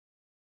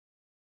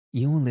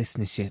Your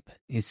listenership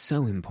is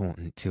so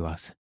important to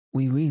us.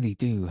 We really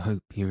do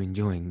hope you're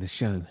enjoying the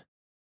show.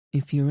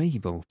 If you're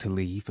able to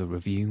leave a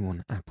review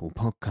on Apple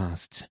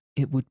Podcasts,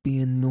 it would be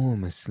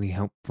enormously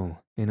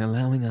helpful in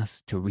allowing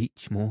us to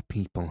reach more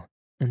people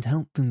and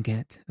help them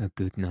get a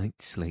good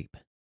night's sleep.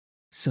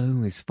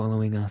 So is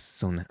following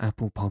us on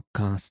Apple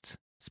Podcasts,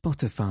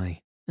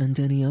 Spotify, and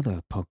any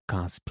other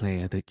podcast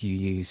player that you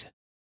use.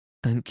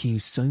 Thank you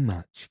so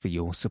much for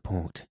your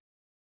support.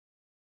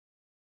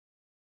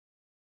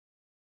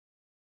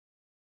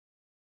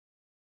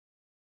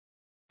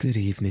 Good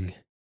evening.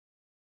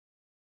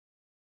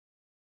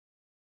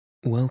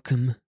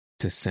 Welcome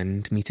to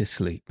Send Me to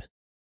Sleep,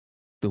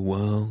 the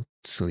world's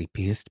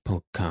sleepiest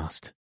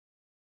podcast.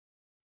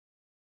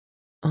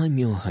 I'm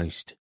your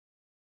host,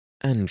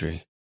 Andrew.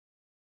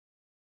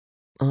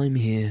 I'm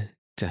here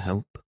to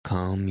help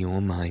calm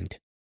your mind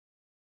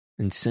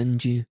and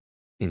send you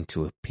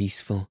into a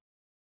peaceful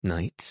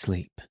night's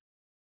sleep.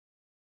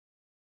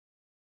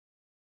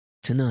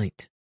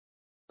 Tonight,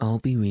 I'll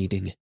be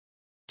reading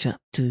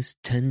chapters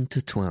 10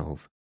 to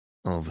 12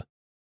 of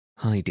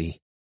Heidi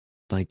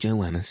by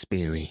Joanna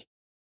Spyri.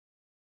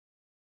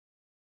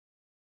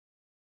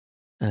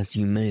 As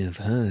you may have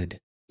heard,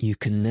 you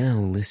can now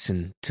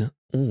listen to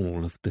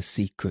all of The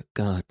Secret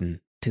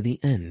Garden to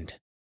the end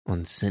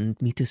on Send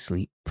Me to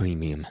Sleep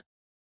Premium.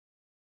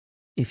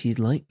 If you'd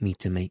like me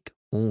to make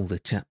all the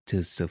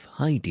chapters of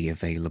Heidi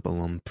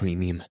available on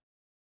Premium,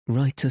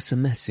 write us a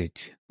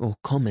message or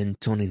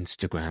comment on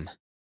Instagram.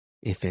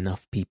 If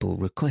enough people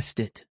request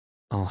it,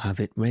 I'll have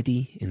it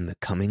ready in the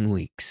coming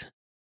weeks.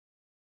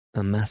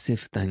 A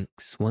massive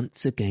thanks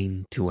once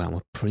again to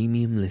our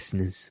premium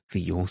listeners for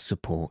your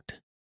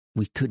support.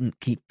 We couldn't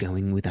keep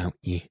going without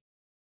you.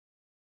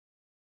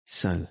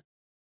 So,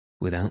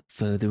 without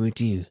further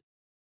ado,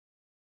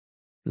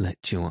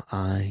 let your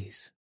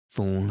eyes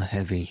fall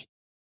heavy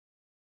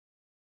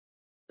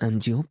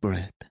and your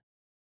breath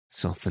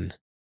soften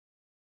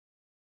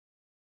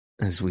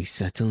as we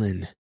settle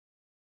in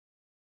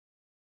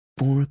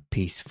for a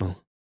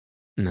peaceful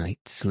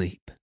night's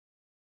sleep.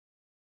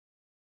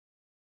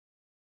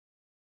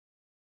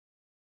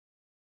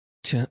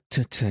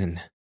 Chapter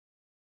 10.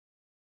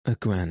 A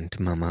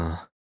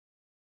Grandmamma.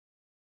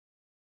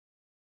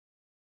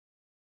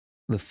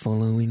 The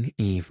following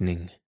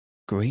evening,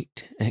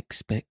 great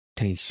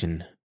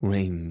expectation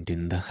reigned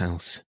in the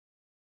house.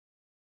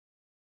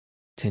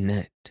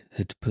 Tinette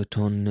had put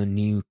on a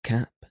new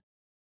cap.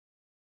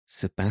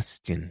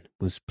 Sebastian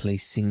was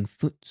placing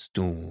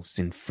footstools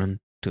in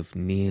front of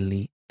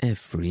nearly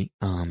every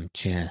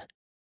armchair,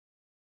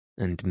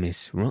 and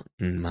Miss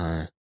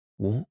Rottenmeier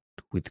walked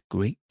with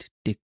great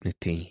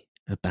dignity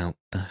about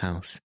the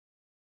house,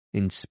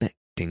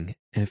 inspecting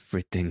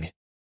everything.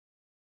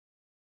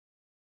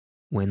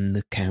 When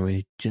the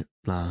carriage at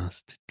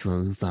last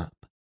drove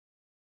up,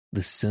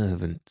 the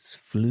servants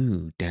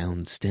flew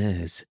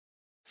downstairs,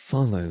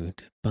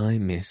 followed by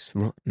Miss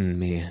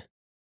Rottenmeier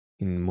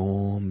in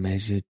more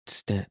measured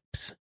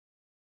steps.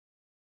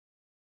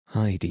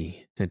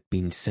 Heidi had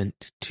been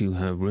sent to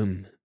her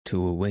room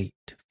to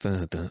await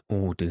further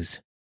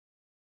orders,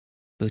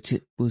 but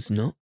it was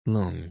not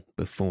long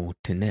before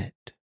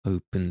Tinette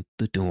opened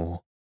the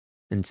door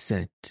and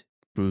said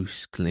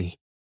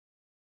brusquely,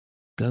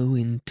 "Go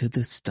into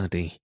the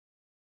study."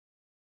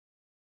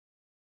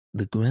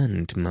 The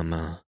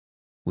Grandmamma,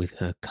 with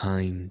her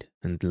kind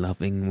and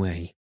loving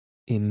way,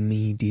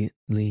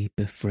 immediately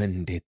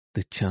befriended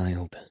the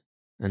child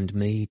and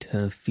made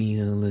her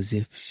feel as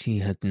if she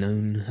had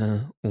known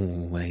her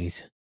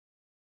always.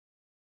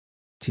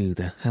 To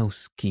the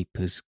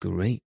housekeeper's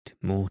great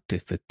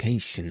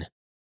mortification,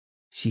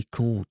 she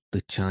called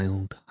the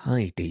child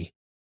Heidi,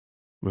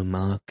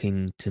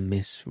 remarking to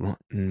Miss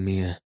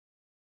Rottenmeier,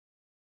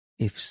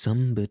 "If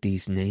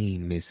somebody's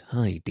name is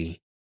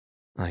Heidi,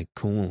 I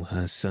call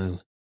her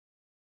so."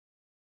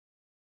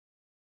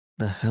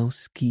 The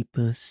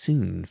housekeeper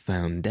soon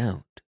found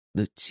out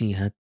that she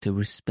had to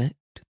respect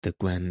the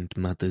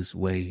grandmother's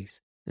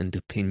ways and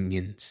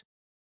opinions.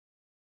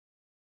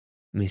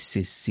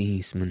 Mrs.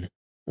 Sesemann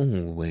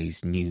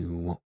always knew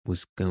what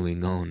was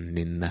going on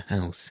in the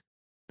house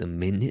the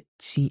minute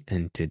she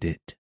entered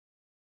it.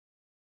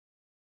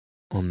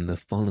 On the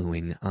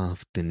following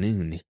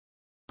afternoon,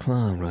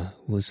 Clara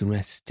was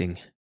resting,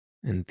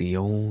 and the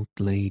old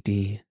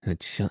lady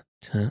had shut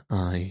her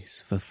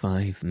eyes for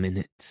 5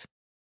 minutes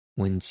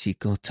when she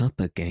got up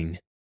again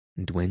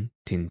and went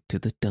into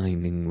the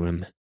dining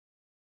room.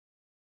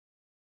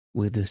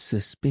 With a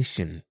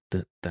suspicion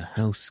that the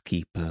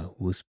housekeeper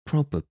was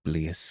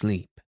probably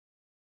asleep,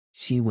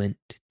 she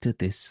went to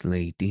this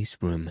lady's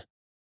room,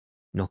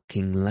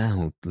 knocking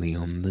loudly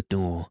on the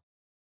door.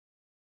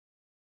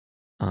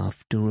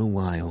 After a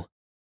while,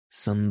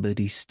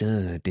 somebody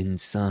stirred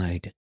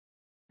inside,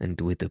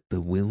 and with a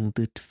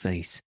bewildered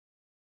face,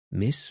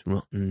 Miss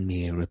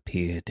Rottenmeier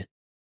appeared,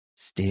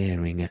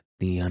 staring at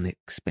the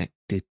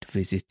unexpected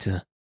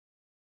visitor.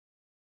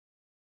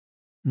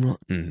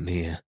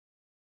 "Rottenmeier,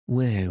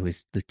 where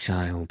is the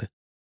child?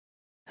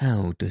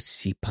 How does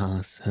she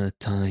pass her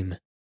time?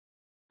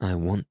 I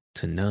want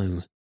to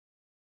know,"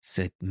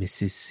 said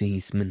Mrs.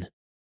 Seaman.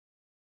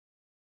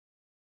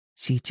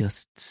 She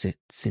just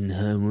sits in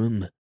her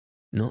room,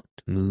 not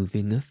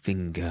moving a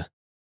finger.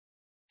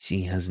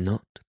 She has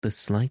not the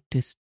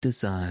slightest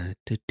desire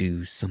to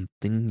do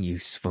something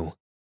useful,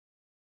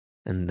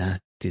 and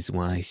that is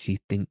why she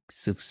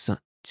thinks of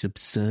such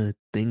absurd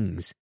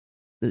things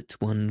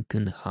that one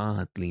can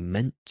hardly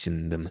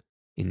mention them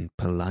in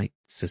polite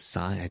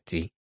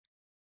society.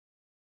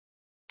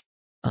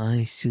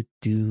 I should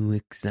do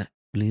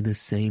exactly the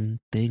same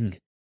thing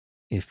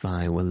if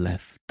I were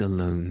left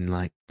alone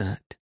like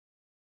that.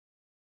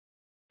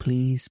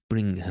 Please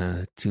bring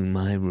her to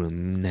my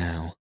room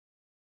now.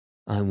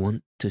 I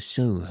want to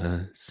show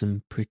her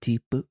some pretty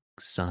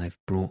books I've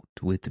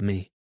brought with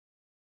me.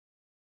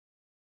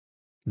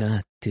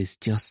 That is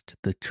just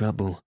the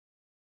trouble.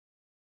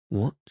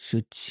 What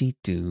should she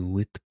do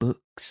with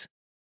books?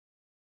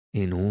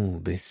 In all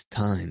this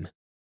time,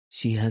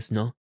 she has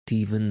not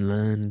even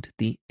learned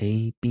the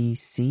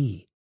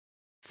ABC,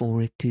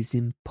 for it is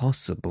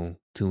impossible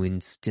to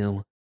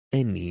instill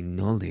any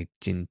knowledge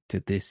into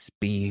this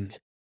being.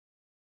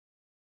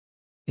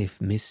 If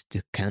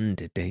Mr.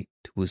 Candidate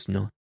was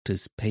not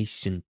as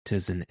patient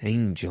as an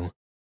angel,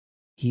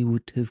 he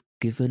would have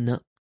given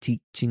up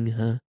teaching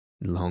her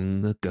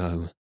long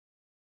ago.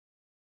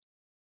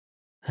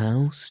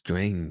 How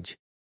strange!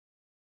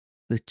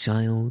 The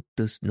child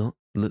does not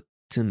look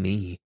to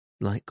me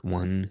like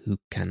one who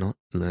cannot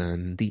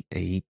learn the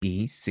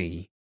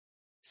ABC,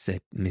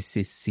 said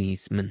Mrs.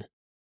 Seaman.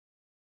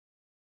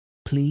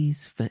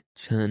 Please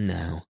fetch her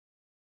now.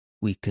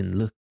 We can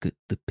look at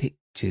the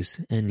pictures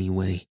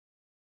anyway.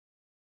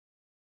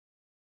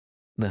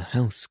 The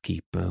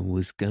housekeeper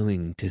was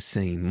going to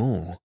say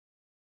more,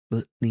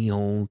 but the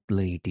old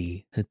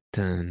lady had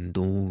turned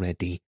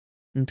already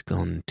and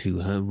gone to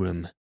her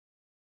room.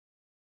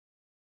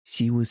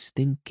 She was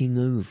thinking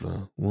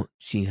over what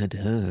she had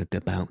heard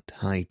about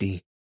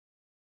Heidi,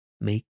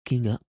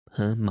 making up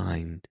her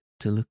mind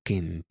to look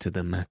into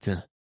the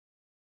matter.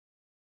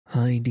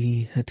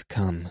 Heidi had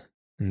come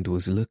and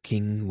was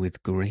looking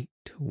with great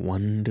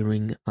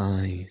wondering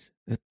eyes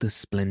at the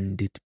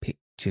splendid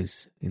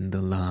pictures in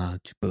the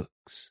large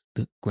books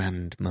that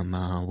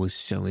Grandmamma was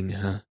showing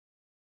her.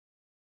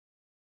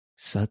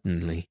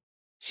 Suddenly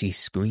she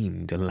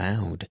screamed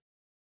aloud,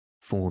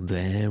 for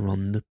there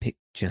on the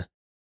picture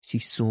she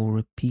saw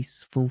a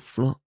peaceful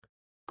flock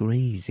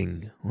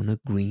grazing on a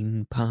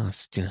green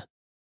pasture.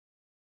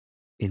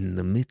 In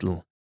the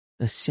middle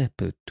a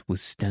shepherd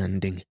was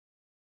standing,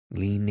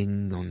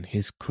 leaning on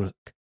his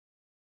crook.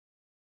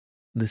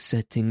 The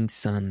setting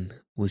sun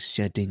was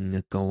shedding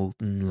a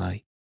golden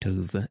light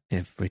over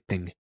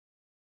everything.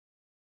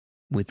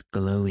 With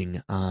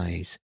glowing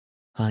eyes,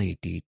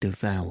 Heidi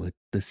devoured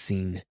the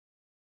scene,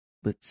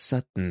 but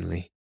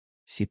suddenly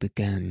she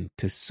began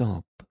to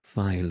sob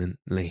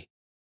violently.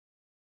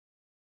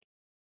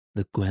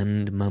 The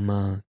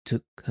Grandmamma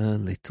took her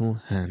little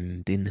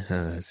hand in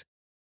hers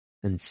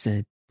and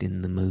said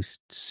in the most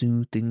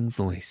soothing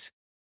voice,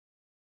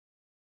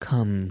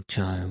 "Come,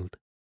 child,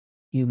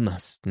 you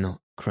must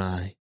not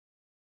cry.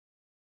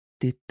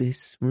 Did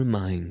this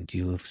remind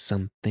you of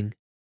something?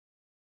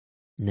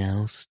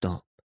 Now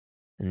stop,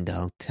 and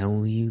I'll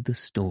tell you the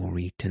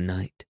story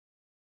tonight.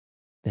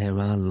 There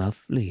are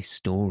lovely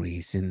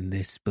stories in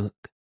this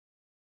book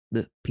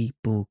that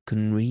people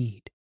can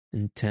read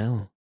and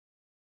tell.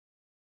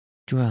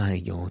 Dry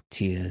your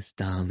tears,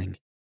 darling.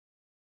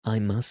 I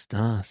must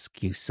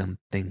ask you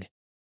something.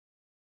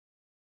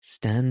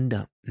 Stand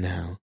up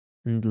now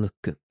and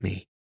look at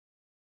me.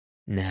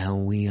 Now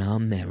we are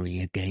merry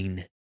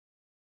again."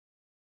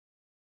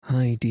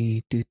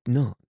 Heidi did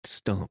not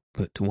stop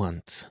at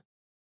once,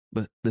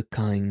 but the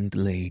kind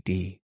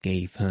lady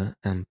gave her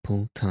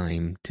ample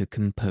time to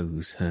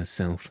compose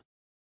herself,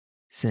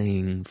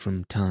 saying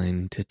from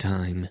time to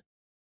time,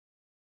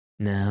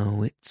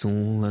 "Now it's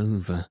all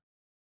over.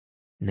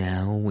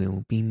 Now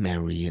we'll be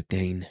merry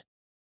again."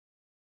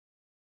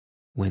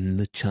 When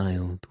the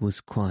child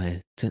was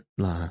quiet at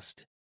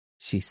last,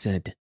 she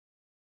said,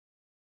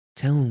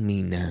 "Tell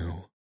me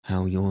now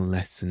how your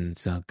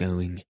lessons are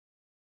going.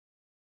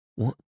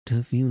 What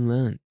have you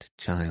learnt,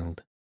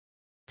 child?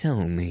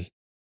 Tell me."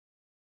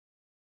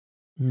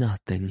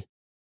 "Nothing,"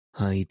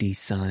 Heidi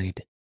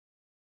sighed,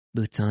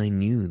 "but I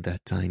knew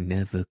that I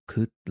never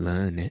could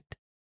learn it."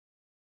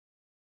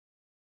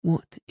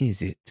 "What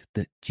is it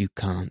that you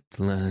can't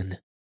learn?"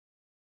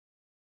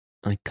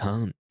 "I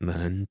can't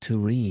learn to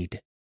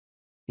read.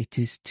 It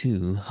is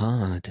too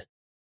hard."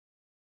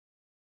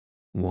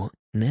 "What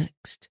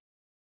next?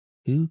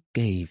 Who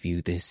gave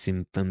you this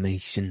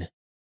information?"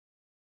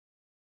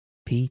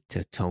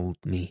 "Peter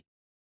told me,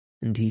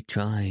 and he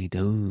tried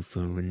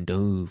over and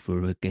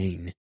over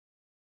again,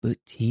 but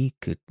he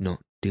could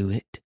not do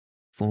it,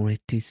 for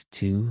it is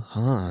too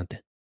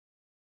hard."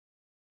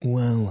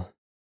 "Well,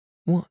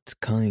 what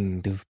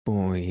kind of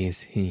boy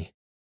is he?"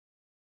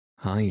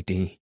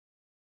 "Heidi,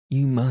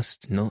 you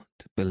must not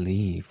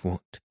believe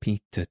what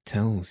Peter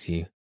tells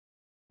you,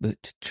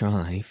 but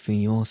try for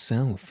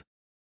yourself.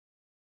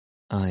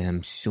 I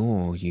am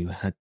sure you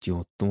had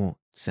your thoughts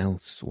thoughts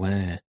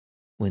elsewhere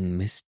when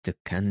Mr.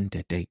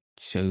 Candidate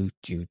showed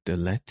you the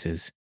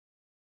letters.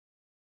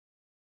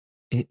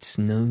 It's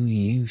no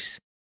use,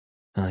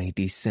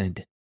 Heidi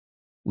said,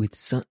 with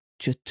such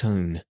a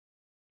tone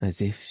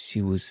as if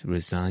she was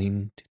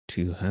resigned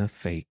to her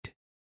fate.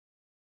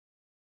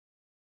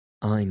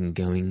 I'm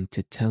going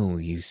to tell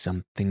you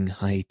something,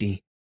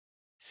 Heidi,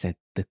 said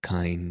the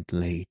kind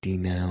lady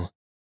now.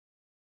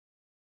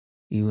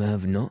 You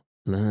have not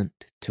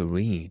learnt to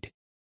read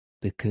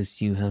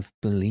because you have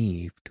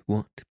believed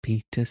what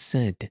Peter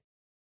said.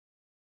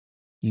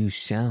 You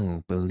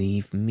shall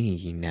believe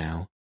me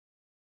now,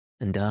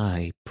 and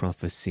I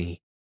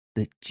prophesy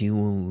that you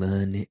will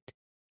learn it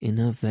in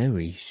a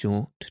very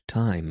short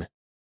time,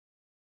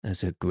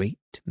 as a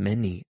great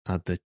many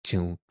other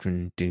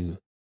children do,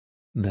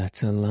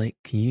 that are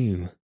like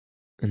you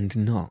and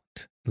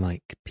not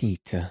like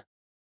Peter.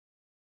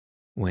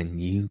 When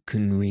you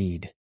can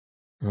read,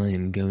 I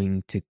am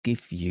going to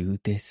give you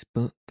this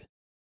book.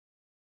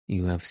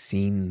 You have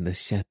seen the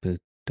shepherd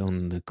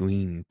on the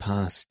green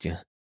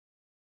pasture,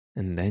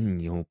 and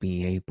then you'll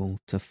be able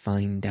to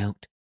find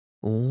out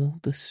all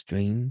the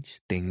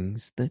strange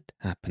things that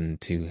happen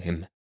to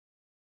him.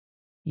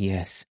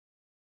 Yes,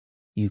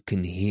 you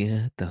can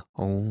hear the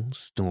whole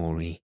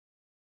story,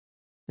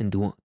 and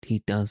what he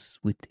does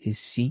with his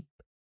sheep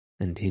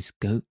and his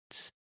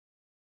goats.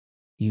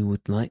 You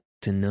would like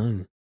to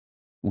know,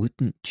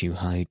 wouldn't you,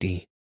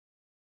 Heidi?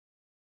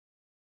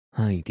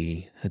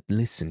 Heidi had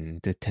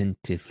listened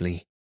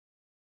attentively,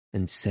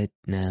 and said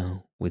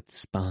now with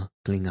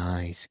sparkling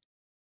eyes,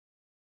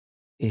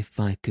 If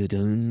I could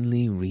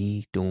only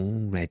read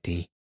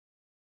already.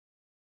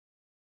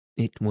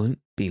 It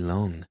won't be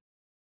long,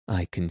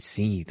 I can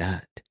see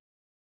that.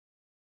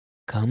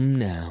 Come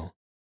now,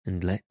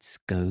 and let's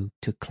go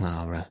to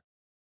Clara.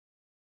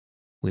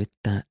 With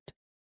that,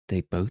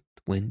 they both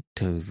went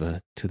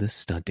over to the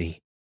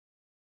study.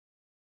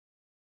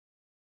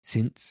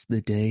 Since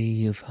the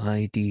day of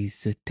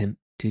Heidi's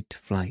attempted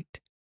flight,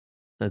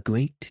 a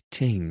great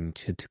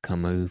change had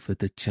come over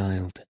the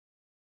child.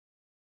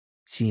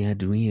 She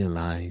had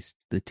realized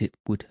that it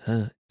would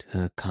hurt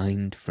her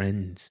kind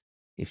friends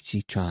if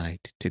she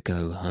tried to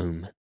go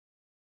home.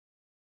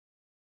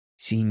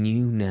 She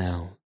knew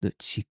now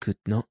that she could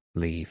not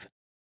leave,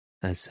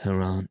 as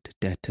her Aunt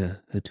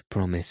Detta had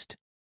promised,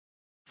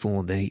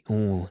 for they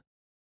all,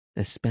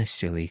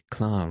 especially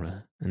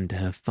Clara and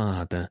her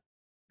father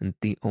and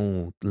the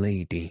old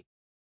lady,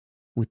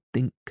 would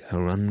think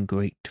her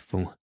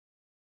ungrateful.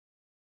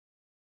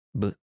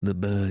 But the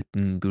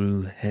burden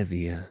grew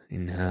heavier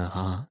in her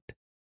heart,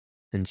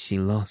 and she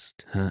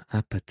lost her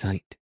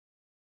appetite,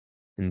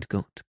 and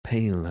got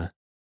paler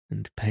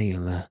and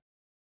paler.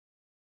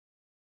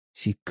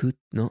 She could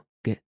not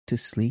get to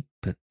sleep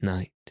at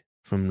night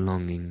from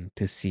longing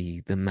to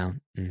see the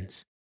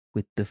mountains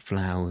with the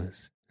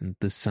flowers and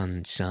the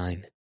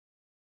sunshine,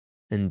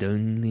 and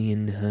only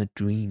in her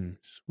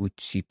dreams would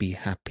she be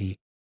happy.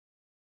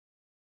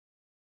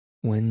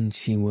 When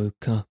she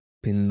woke up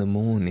in the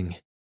morning,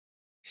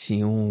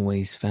 she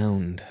always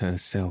found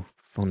herself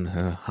on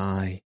her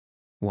high,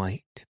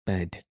 white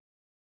bed,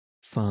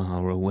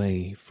 far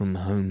away from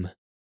home,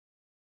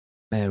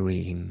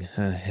 burying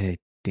her head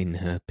in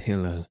her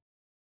pillow.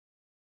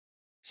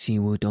 She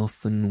would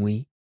often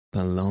weep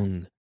a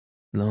long,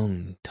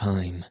 long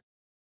time.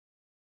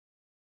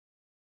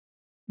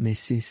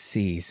 Mrs.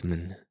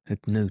 Seaman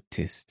had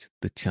noticed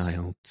the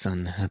child's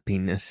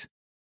unhappiness,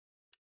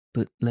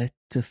 but let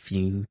a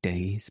few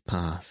days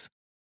pass,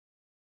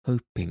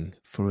 hoping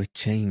for a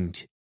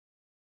change.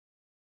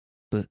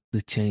 But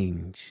the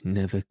change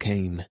never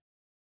came,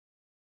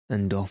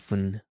 and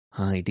often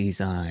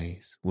Heidi's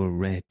eyes were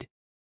red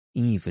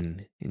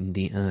even in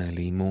the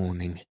early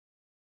morning.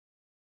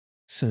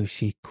 So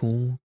she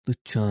called the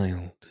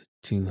child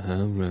to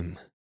her room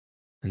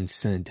and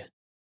said,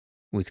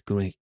 with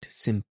great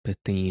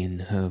sympathy in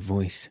her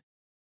voice,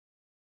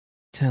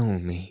 Tell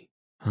me,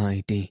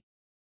 Heidi,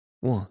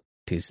 what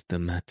is the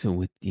matter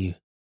with you?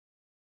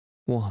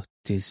 What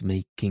is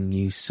making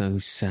you so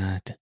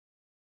sad?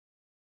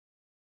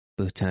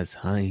 But as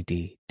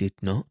Heidi did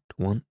not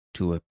want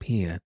to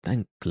appear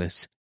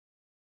thankless,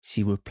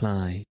 she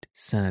replied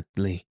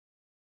sadly,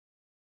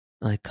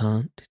 I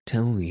can't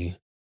tell you.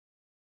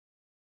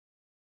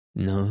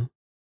 No?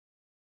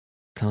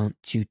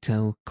 Can't you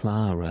tell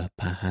Clara,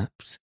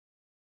 perhaps?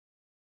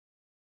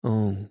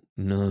 Oh,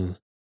 no,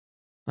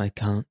 I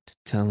can't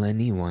tell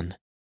anyone,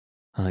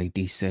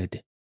 Heidi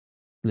said,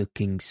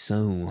 looking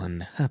so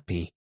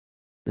unhappy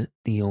that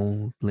the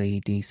old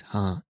lady's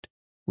heart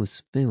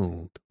was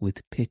filled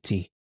with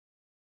pity.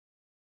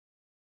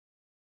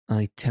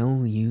 I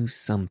tell you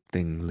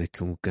something,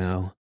 little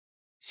girl,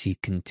 she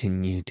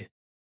continued.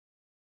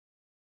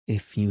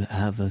 If you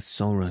have a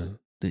sorrow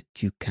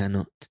that you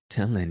cannot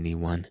tell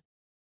anyone,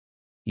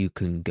 you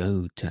can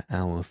go to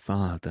our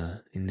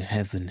Father in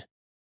heaven.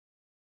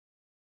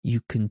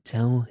 You can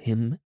tell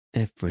him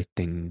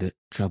everything that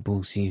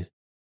troubles you,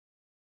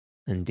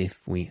 and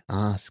if we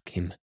ask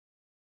him,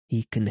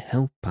 he can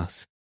help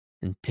us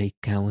and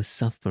take our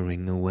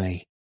suffering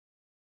away.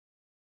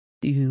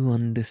 Do you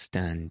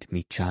understand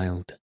me,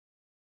 child?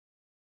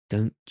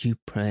 Don't you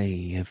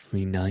pray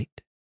every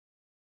night?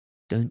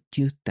 Don't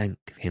you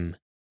thank him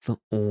for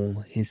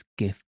all his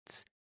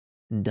gifts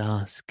and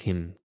ask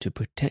him to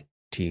protect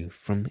you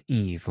from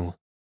evil?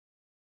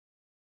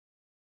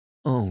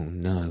 Oh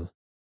no,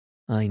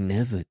 I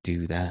never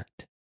do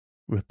that,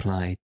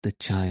 replied the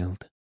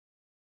child.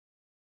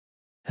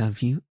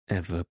 Have you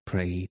ever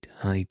prayed,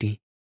 Heidi?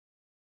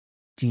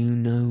 Do you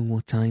know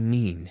what I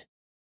mean?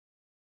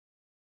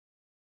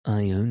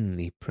 I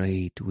only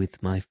prayed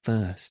with my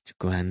first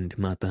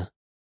grandmother,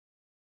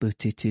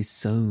 but it is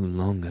so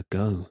long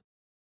ago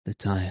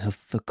that I have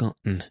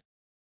forgotten.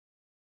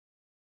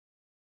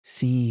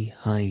 See,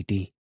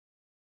 Heidi,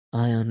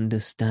 I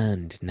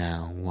understand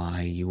now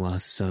why you are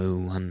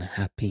so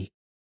unhappy.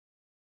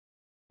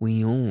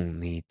 We all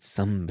need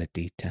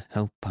somebody to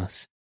help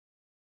us,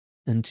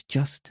 and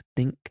just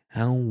think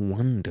how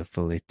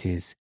wonderful it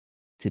is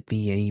to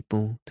be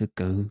able to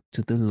go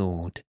to the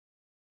Lord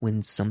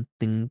when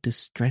something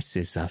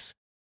distresses us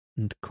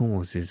and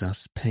causes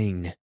us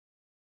pain.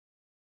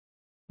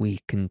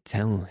 We can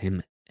tell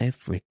him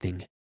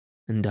everything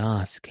and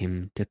ask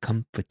him to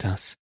comfort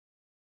us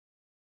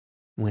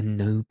when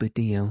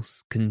nobody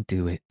else can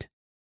do it.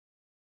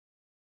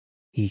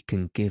 He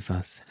can give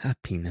us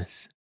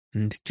happiness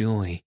and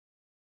joy.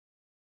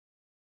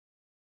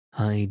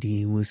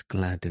 Heidi was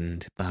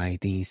gladdened by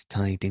these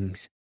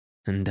tidings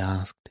and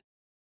asked,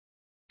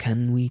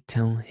 "Can we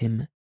tell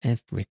him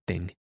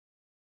everything?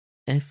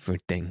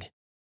 Everything?"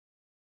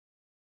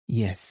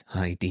 "Yes,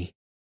 Heidi,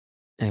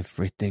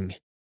 everything."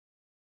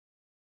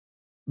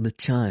 The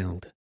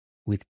child,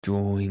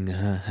 withdrawing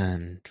her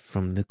hand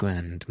from the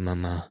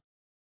grandmamma,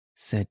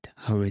 said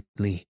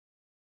hurriedly,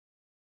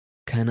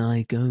 "Can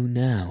I go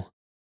now?"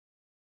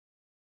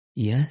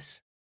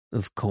 "Yes,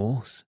 of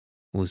course,"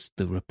 was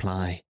the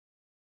reply,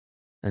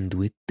 and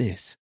with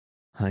this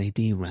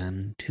Heidi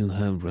ran to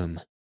her room.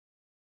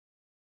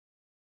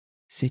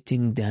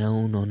 Sitting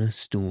down on a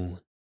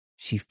stool,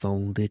 she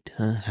folded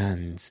her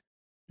hands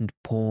and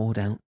poured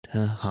out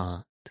her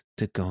heart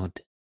to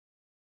God,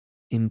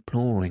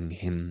 imploring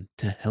him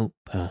to help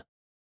her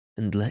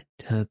and let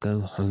her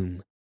go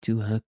home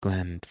to her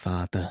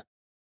grandfather.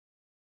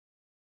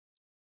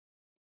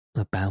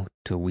 About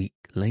a week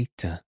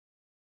later,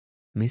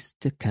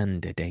 Mr.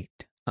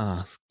 Candidate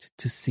asked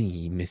to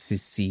see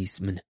Mrs.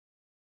 Seaman,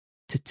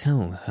 to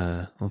tell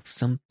her of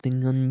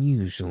something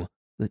unusual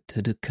that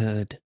had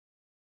occurred.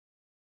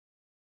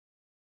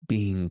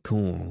 Being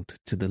called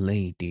to the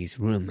ladies'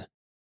 room,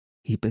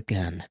 he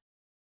began.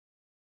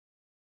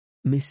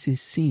 "Mrs.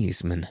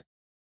 Seaman,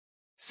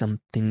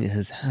 something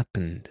has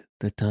happened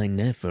that I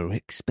never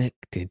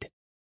expected."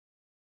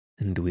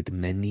 And with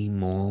many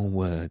more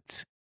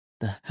words,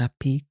 the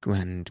happy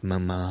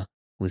grandmamma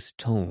was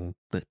told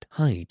that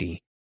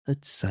Heidi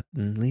had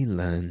suddenly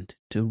learned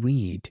to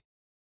read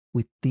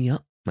with the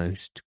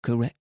utmost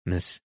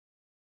correctness,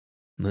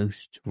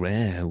 most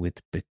rare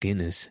with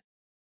beginners.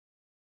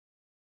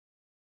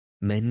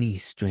 "Many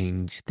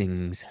strange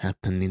things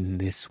happen in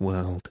this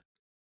world,"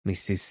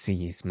 Mrs.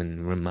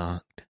 Seaman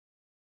remarked,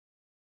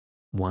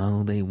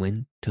 while they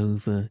went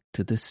over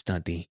to the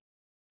study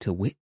to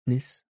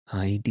witness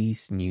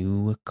Heidi's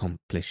new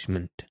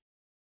accomplishment.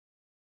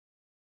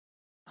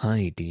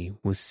 Heidi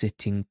was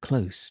sitting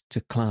close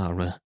to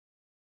Clara,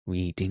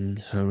 reading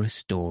her a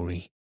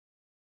story.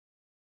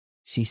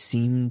 She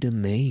seemed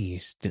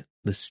amazed at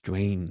the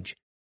strange,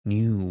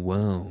 new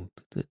world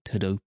that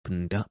had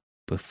opened up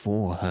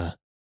before her.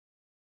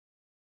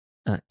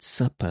 At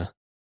supper,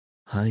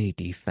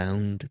 Heidi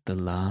found the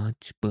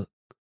large book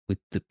with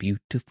the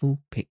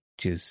beautiful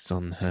pictures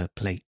on her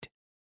plate,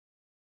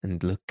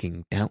 and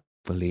looking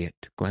doubtfully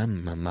at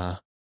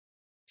Grandmamma,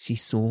 she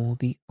saw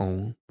the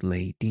old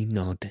lady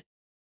nod.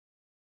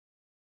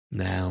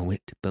 "Now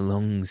it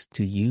belongs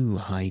to you,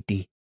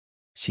 Heidi,"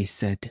 she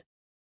said.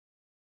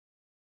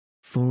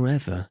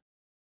 "Forever?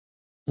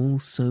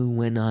 Also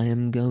when I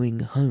am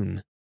going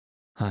home?"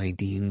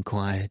 Heidi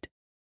inquired,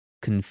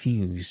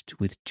 confused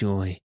with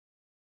joy.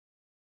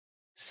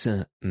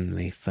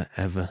 "Certainly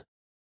forever,"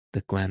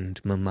 the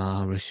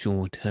grandmamma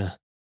assured her.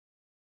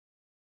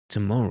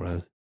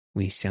 "Tomorrow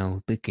we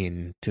shall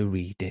begin to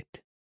read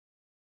it."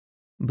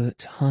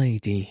 "But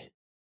Heidi,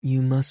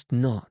 you must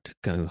not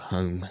go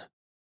home.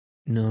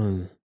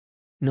 No,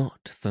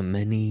 not for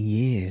many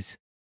years,"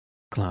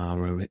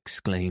 Clara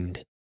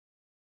exclaimed.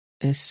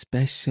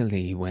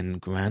 "Especially when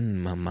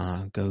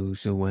grandmamma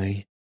goes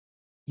away.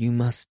 You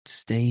must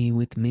stay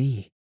with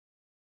me."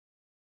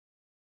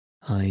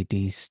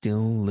 Heidi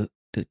still looked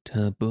at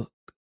her book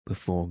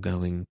before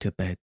going to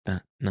bed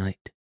that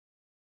night,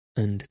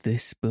 and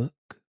this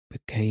book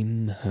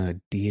became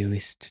her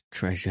dearest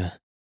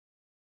treasure.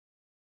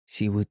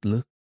 She would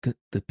look at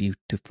the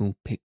beautiful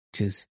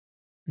pictures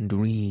and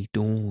read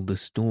all the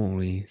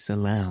stories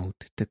aloud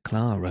to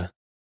Clara.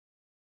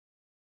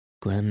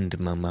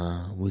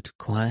 Grandmamma would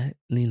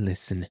quietly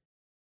listen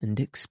and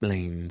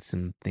explain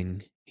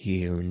something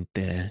here and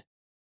there,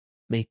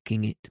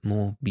 making it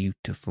more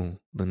beautiful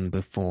than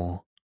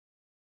before.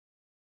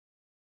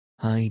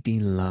 Heidi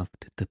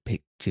loved the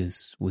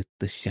pictures with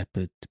the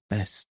shepherd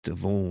best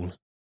of all.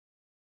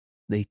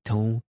 They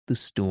told the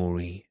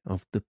story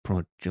of the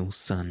prodigal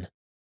son,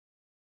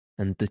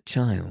 and the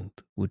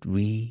child would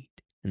read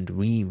and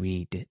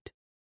reread it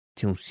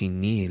till she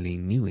nearly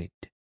knew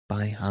it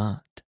by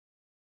heart.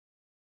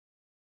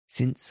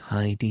 Since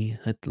Heidi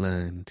had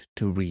learned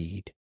to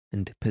read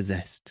and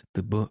possessed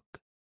the book,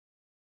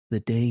 the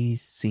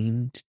days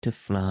seemed to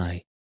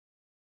fly,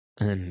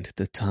 and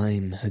the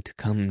time had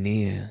come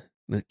near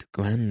that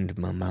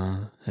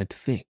Grandmamma had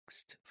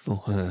fixed for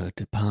her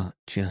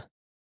departure.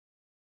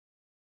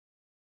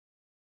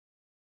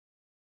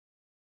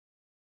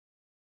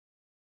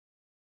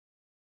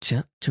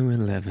 Chapter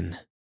 11.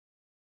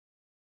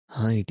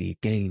 Heidi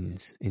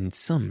gains in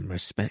some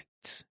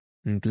respects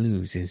and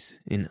loses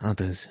in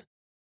others.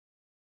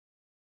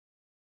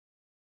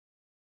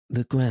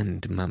 The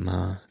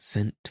Grandmamma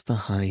sent for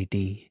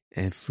Heidi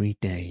every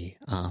day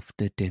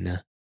after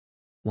dinner,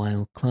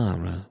 while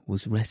Clara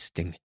was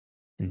resting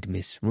and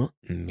Miss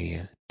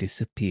Rottenmeier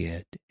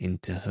disappeared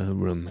into her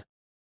room.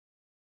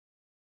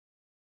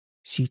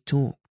 She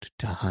talked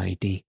to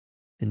Heidi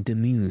and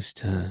amused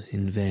her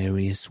in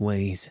various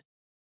ways,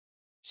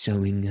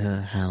 showing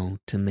her how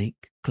to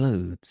make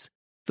clothes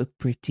for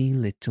pretty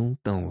little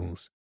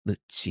dolls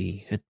that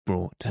she had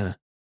brought her.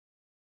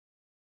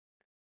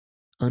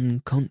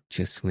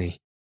 Unconsciously,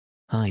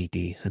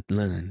 Heidi had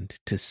learned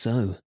to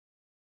sew,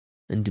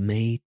 and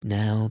made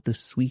now the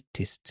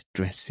sweetest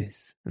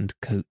dresses and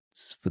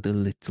coats for the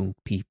little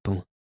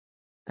people,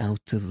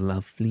 out of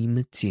lovely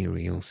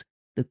materials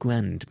the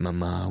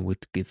Grandmamma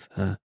would give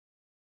her.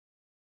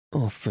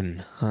 Often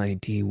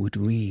Heidi would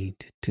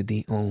read to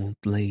the old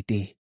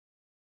lady,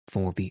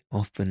 for the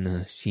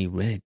oftener she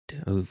read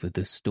over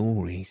the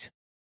stories,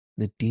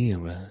 the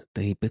dearer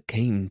they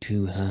became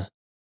to her.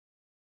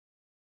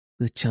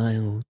 The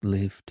child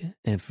lived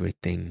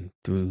everything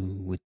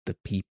through with the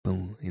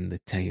people in the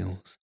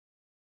tales,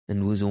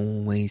 and was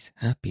always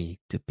happy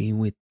to be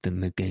with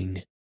them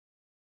again.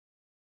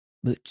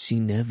 But she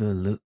never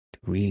looked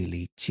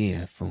really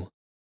cheerful,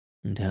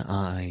 and her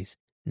eyes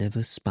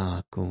never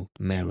sparkled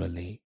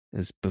merrily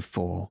as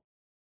before.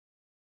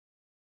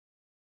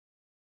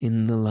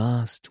 In the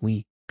last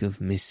week of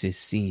Mrs.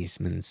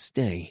 Seaman's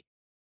stay,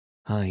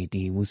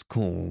 Heidi was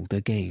called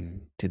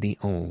again to the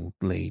old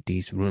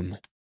lady's room.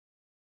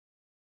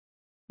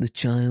 The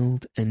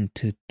child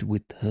entered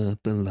with her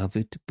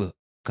beloved book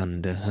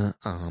under her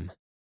arm.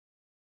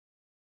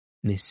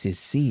 Mrs.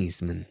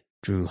 Seaman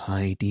drew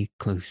Heidi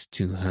close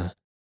to her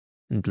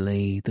and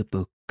laid the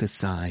book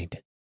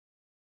aside.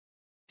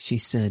 She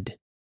said,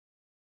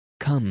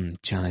 "Come,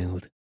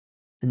 child,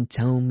 and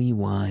tell me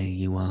why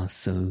you are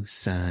so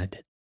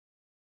sad.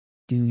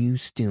 Do you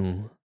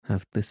still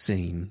have the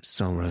same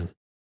sorrow?"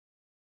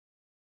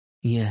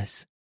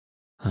 "Yes,"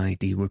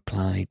 Heidi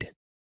replied.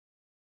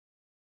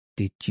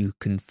 "Did you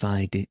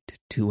confide it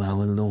to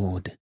our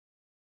Lord?"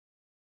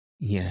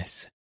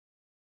 "Yes."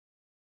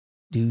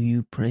 "Do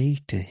you pray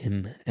to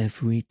him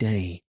every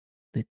day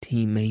that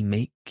he may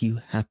make you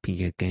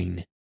happy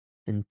again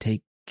and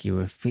take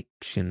your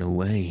affliction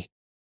away?"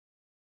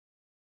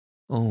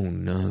 "Oh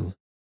no,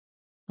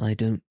 I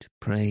don't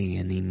pray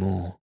any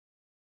more."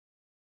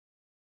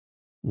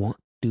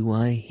 "What do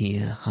I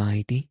hear,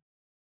 Heidi?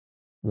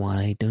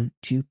 Why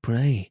don't you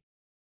pray?"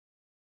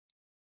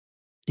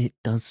 "It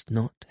does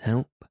not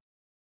help,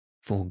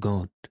 for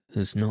God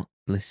has not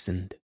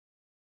listened.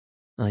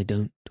 I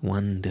don't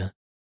wonder,"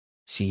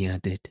 she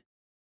added,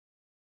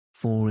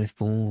 "for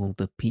if all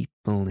the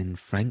people in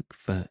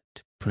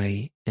Frankfurt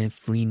pray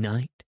every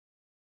night,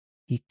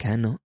 he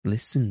cannot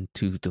listen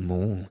to them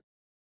all.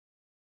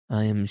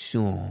 I am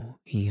sure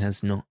he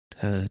has not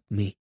heard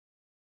me."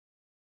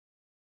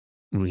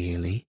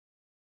 "Really?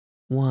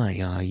 Why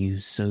are you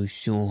so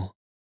sure?"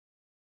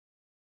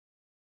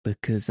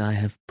 "Because I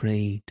have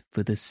prayed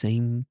for the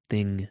same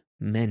thing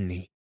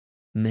many,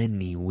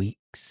 many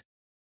weeks,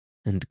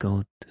 and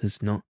God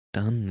has not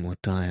done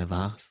what I have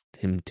asked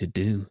him to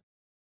do."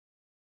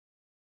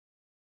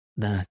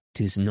 "That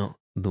is not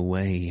the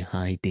way,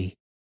 Heidi.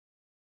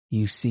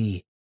 You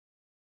see,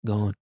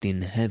 God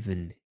in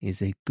heaven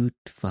is a good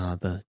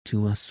Father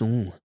to us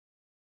all,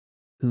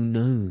 who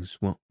knows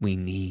what we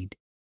need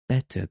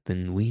better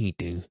than we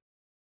do.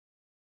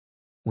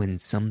 When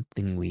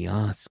something we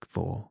ask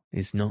for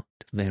is not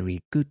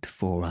very good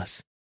for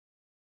us,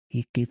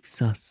 he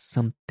gives us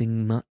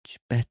something much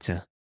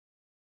better.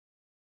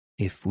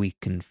 If we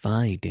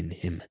confide in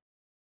him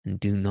and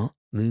do not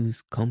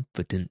lose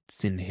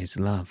confidence in his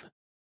love.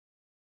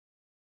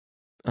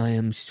 I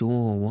am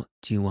sure what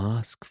you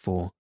ask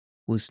for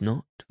was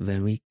not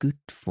very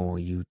good for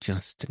you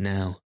just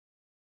now.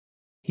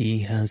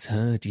 He has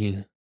heard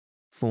you,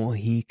 for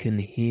he can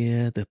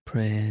hear the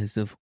prayers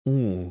of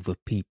all the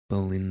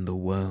people in the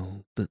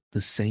world at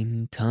the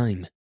same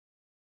time,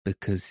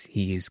 because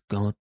he is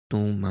God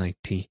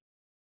Almighty,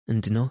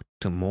 and not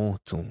a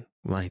mortal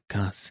like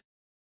us.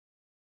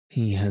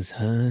 He has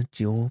heard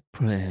your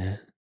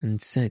prayer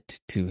and said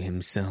to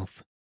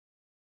himself,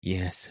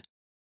 'Yes,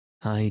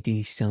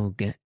 Heidi shall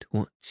get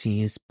what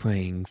she is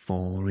praying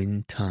for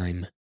in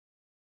time.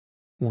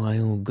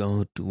 While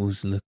God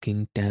was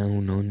looking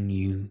down on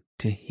you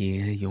to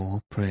hear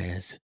your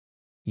prayers,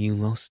 you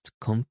lost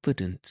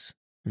confidence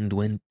and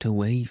went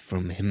away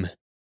from him.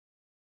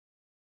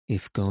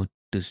 If God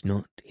does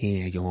not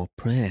hear your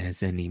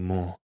prayers any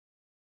more,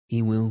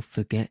 he will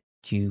forget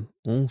you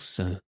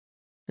also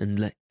and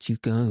let you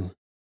go.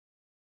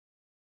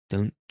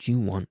 Don't you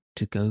want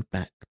to go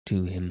back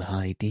to him,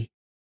 Heidi,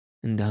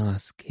 and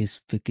ask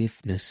his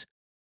forgiveness?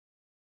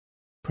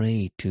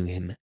 Pray to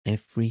him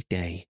every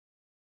day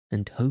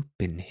and hope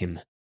in him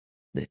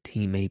that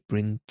he may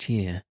bring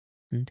cheer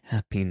and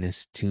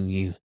happiness to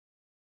you.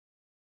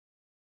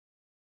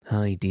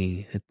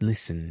 Heidi had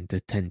listened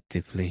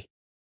attentively.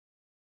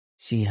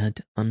 She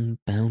had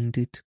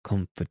unbounded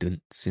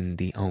confidence in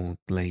the old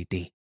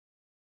lady,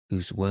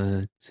 whose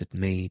words had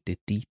made a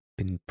deep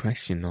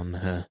impression on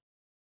her.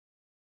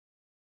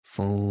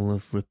 Full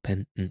of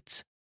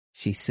repentance,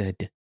 she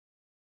said,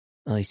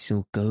 "I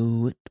shall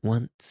go at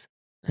once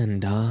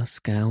and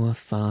ask our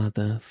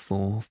Father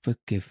for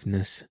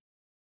forgiveness.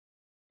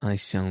 I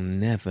shall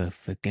never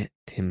forget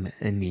him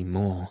any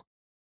more."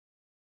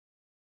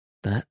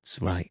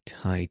 "That's right,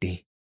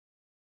 Heidi.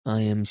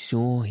 I am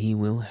sure he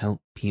will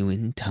help you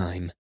in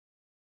time,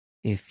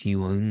 if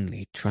you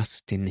only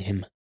trust in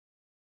him,"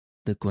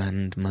 the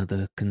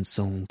grandmother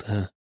consoled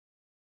her.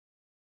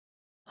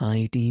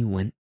 Heidi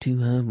went to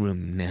her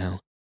room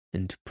now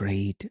and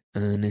prayed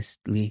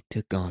earnestly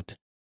to God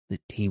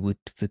that he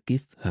would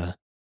forgive her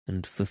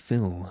and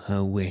fulfill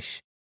her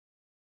wish.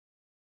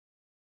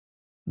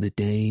 The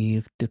day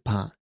of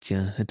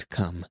departure had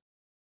come,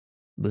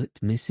 but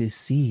Mrs.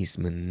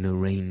 Seaman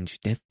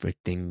arranged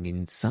everything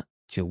in such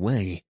a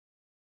way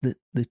that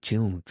the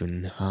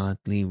children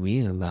hardly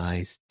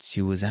realized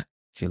she was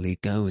actually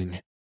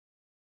going.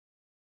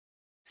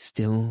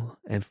 Still,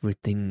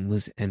 everything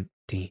was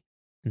empty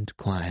and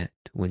quiet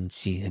when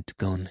she had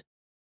gone,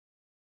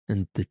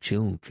 and the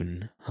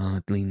children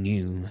hardly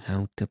knew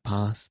how to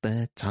pass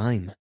their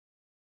time.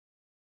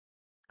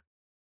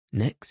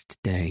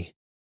 Next day,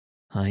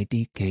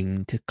 Heidi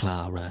came to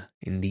Clara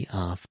in the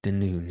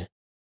afternoon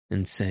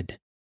and said,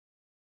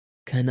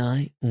 "Can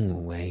I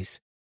always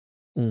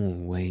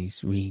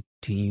read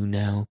to you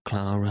now,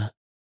 Clara?"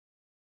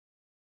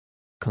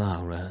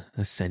 Clara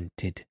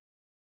assented,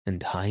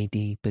 and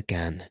Heidi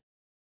began.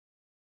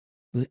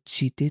 But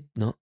she did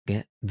not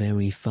get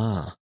very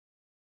far,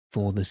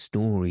 for the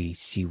story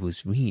she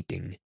was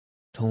reading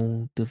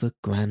told of a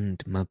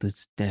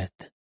grandmother's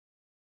death.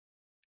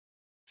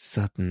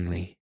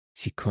 Suddenly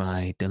she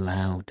cried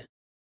aloud,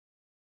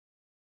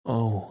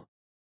 "Oh,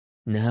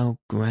 now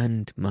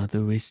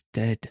grandmother is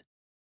dead,"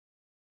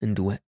 and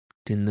wept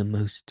in the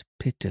most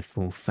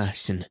pitiful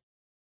fashion.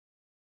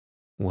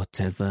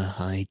 Whatever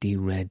Heidi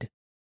read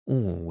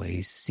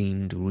always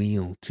seemed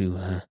real to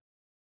her,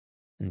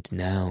 and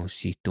now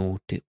she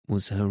thought it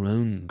was her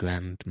own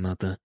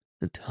grandmother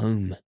at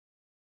home.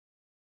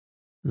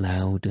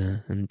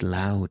 Louder and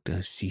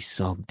louder she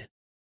sobbed.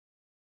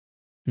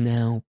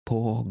 "Now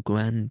poor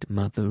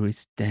grandmother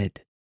is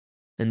dead,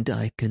 and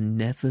I can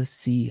never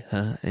see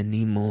her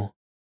any more,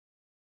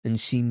 and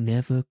she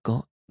never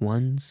got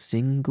one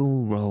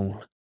single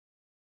roll."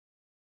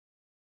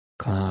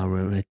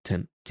 Clara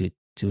attempted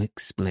to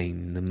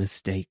explain the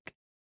mistake,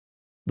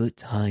 but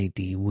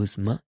Heidi was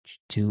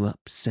much too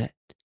upset.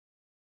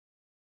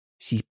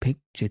 She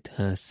pictured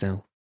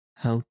herself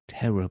how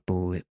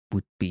terrible it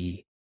would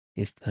be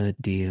if her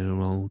dear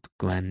old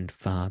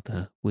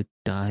grandfather would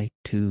die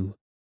too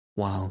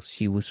while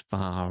she was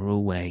far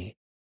away.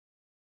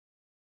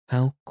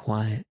 How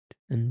quiet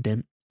and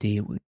empty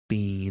it would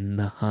be in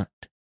the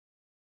hut.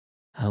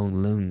 How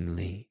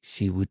lonely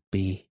she would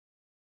be.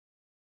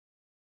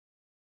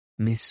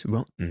 Miss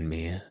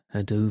Rottenmeier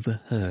had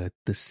overheard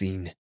the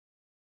scene,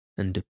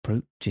 and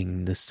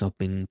approaching the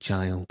sobbing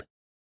child,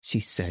 she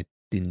said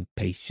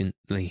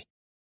impatiently,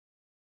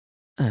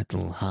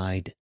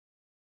 "Adelheid,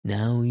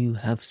 now you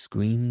have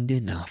screamed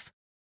enough.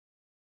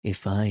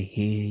 If I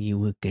hear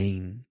you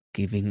again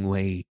giving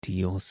way to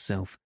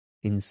yourself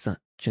in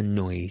such a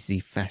noisy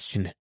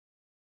fashion,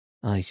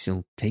 I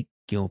shall take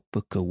your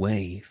book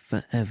away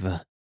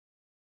forever."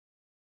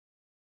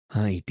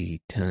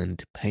 Heidi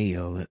turned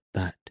pale at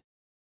that,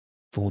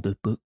 for the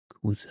book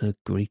was her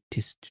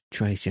greatest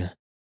treasure.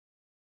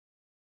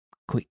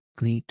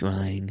 Quickly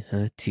drying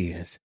her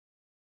tears,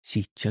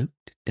 she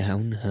choked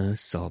down her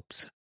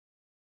sobs.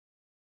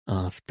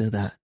 After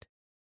that,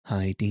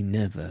 Heidi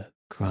never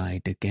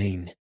cried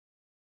again.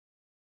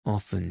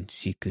 Often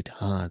she could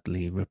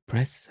hardly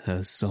repress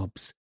her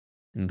sobs,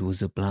 and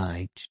was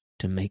obliged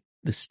to make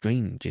the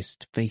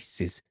strangest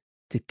faces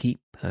to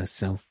keep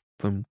herself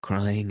from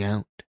crying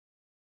out.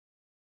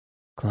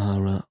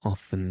 Clara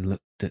often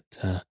looked at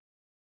her,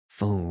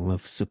 full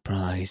of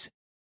surprise,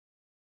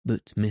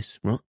 but Miss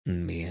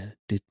Rottenmeier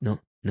did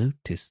not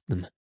notice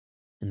them,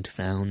 and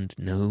found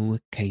no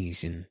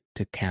occasion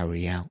to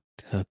carry out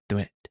her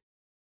threat.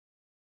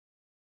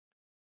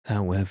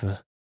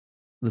 However,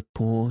 the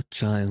poor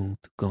child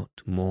got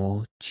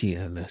more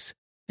cheerless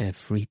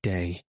every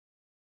day,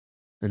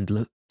 and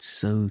looked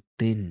so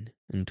thin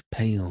and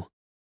pale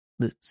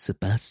that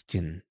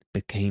Sebastian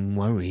became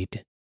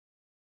worried.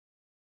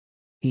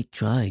 He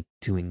tried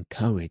to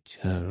encourage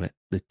her at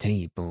the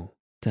table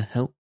to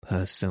help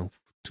herself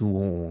to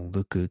all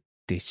the good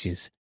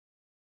dishes,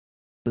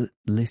 but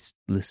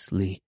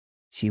listlessly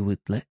she would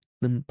let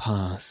them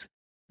pass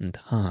and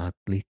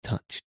hardly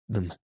touched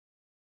them.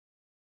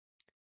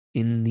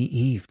 In the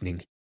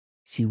evening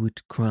she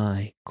would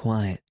cry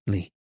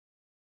quietly,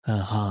 her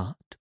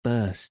heart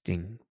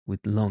bursting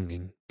with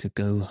longing to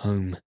go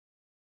home.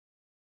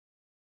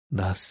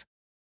 Thus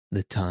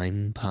the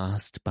time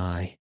passed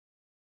by.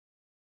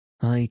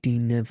 Heidi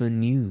never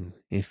knew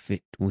if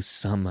it was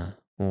summer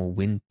or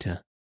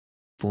winter,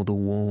 for the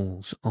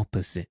walls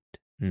opposite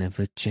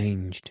never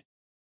changed.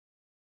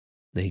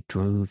 They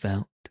drove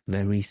out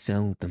very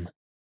seldom,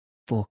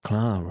 for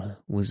Clara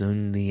was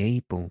only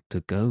able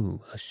to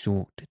go a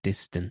short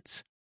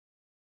distance.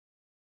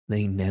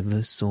 They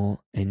never saw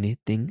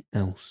anything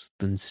else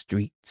than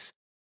streets,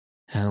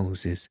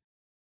 houses,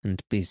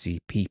 and busy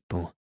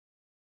people.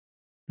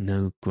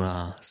 No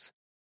grass,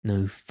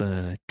 no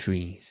fir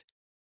trees,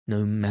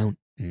 no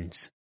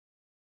mountains.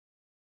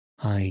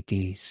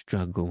 Heidi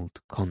struggled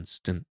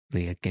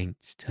constantly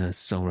against her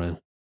sorrow,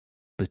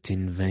 but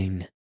in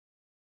vain.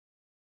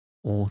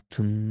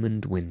 Autumn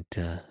and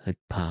winter had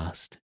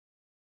passed,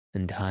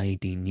 and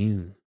Heidi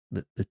knew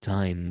that the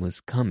time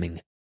was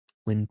coming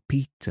when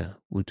Peter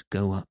would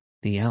go up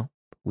the Alp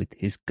with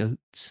his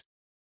goats,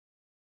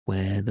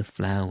 where the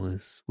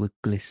flowers were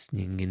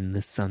glistening in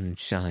the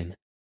sunshine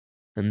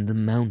and the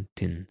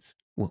mountains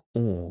were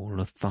all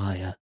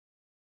afire.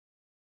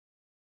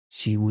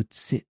 She would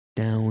sit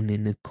down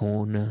in a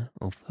corner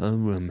of her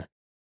room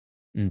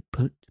and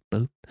put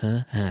both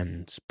her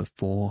hands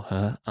before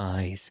her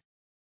eyes,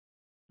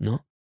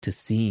 not to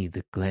see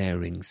the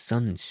glaring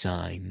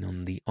sunshine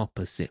on the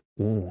opposite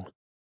wall.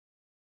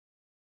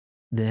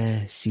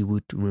 There she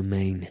would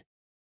remain,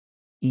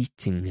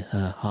 eating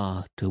her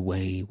heart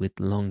away with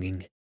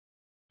longing,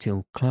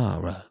 till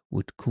Clara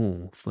would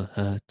call for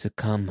her to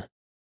come.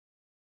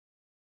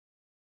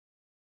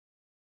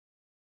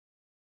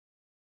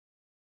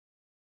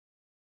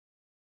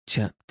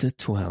 Chapter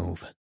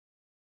 12.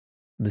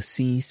 The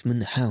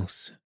Searsman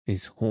House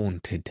is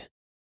Haunted.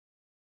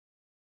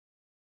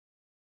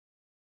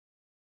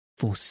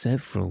 For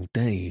several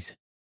days,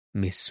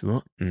 Miss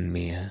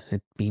Rottenmeier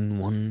had been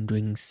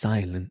wandering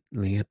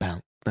silently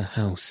about the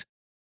house.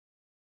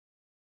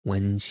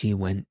 When she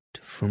went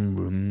from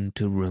room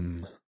to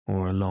room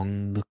or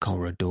along the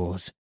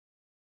corridors,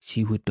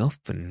 she would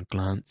often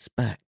glance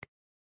back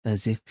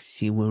as if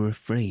she were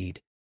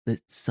afraid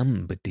that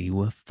somebody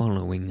were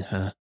following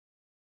her.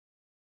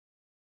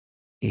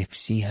 If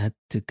she had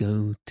to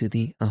go to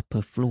the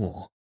upper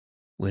floor,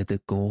 where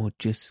the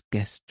gorgeous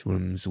guest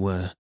rooms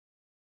were,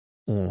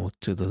 or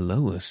to the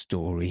lower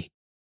story,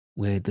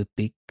 where the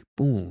big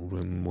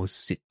ballroom was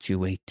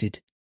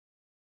situated,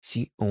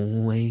 she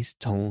always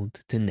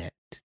told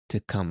Tinette to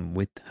come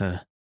with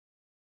her.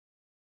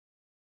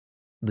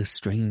 The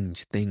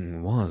strange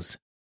thing was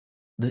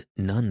that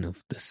none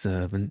of the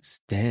servants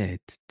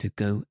dared to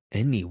go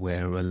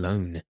anywhere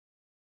alone,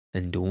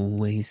 and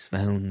always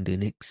found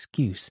an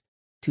excuse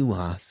to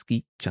ask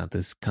each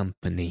other's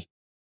company,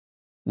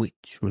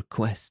 which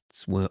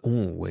requests were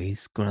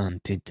always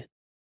granted.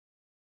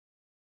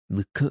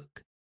 The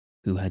cook,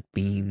 who had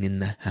been in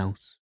the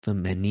house for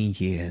many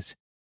years,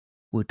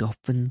 would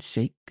often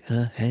shake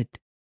her head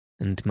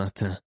and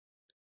mutter,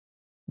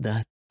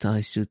 "That I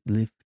should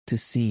live to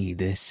see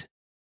this."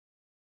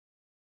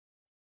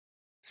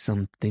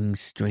 Something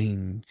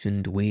strange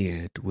and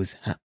weird was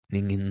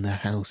happening in the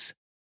house.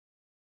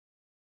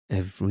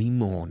 Every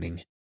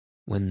morning,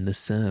 when the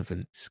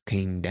servants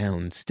came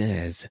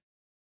downstairs,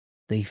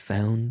 they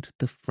found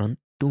the front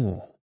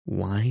door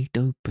wide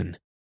open.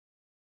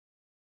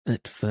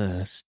 At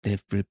first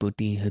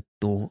everybody had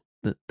thought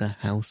that the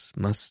house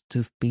must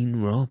have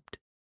been robbed,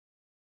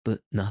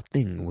 but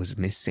nothing was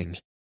missing.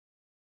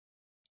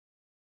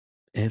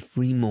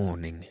 Every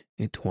morning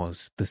it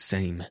was the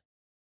same,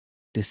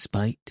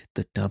 despite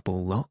the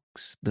double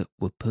locks that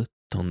were put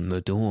on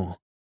the door.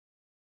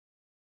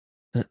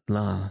 At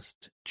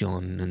last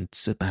John and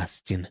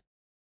Sebastian,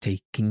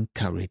 taking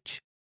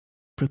courage,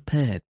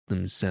 prepared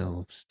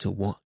themselves to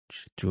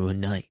watch through a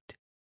night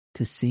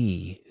to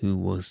see who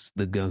was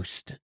the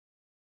ghost.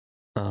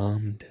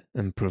 Armed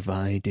and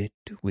provided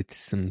with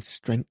some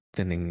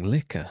strengthening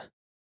liquor,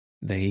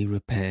 they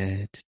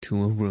repaired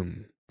to a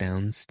room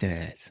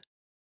downstairs.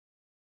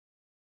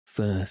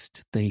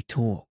 First they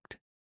talked,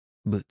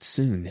 but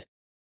soon,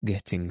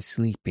 getting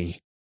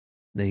sleepy,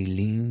 they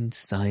leaned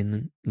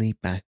silently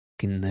back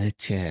in their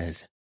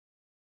chairs.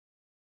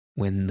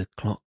 When the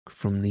clock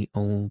from the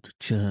old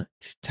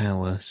church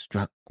tower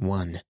struck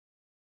 1,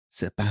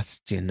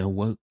 Sebastian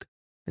awoke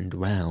and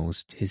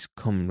roused his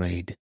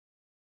comrade,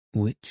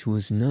 which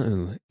was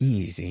no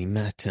easy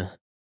matter.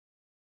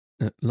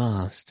 At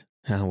last,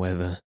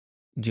 however,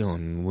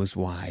 John was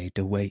wide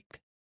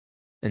awake,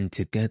 and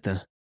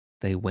together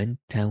they went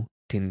out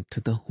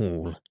into the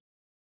hall.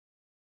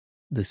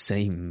 The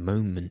same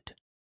moment,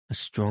 a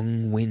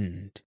strong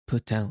wind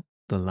put out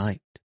the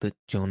light that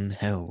John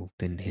held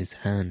in his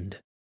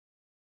hand.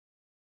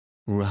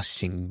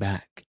 Rushing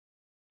back,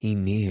 he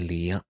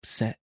nearly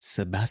upset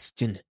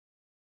Sebastian,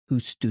 who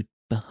stood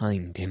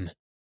behind him,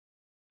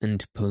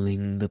 and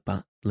pulling the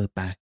butler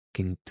back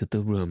into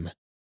the room,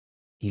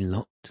 he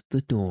locked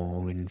the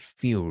door in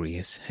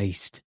furious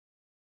haste.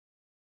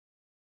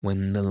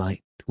 When the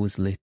light was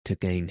lit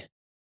again,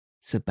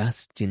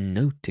 Sebastian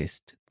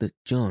noticed that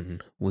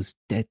John was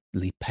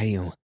deadly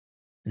pale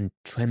and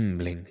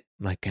trembling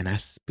like an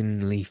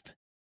aspen leaf.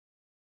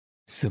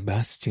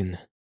 Sebastian,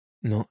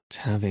 not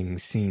having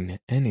seen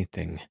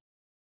anything,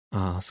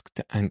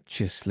 asked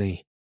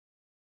anxiously,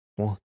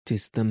 "What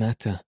is the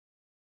matter?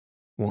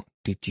 What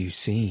did you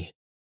see?"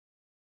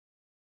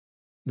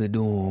 The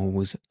door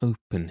was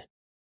open,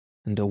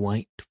 and a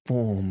white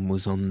form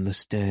was on the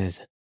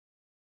stairs.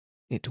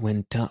 It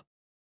went up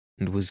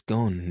and was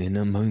gone in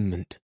a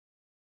moment,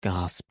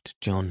 gasped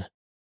John.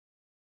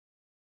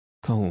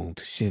 Cold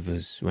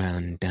shivers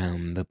ran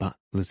down the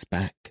butler's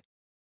back.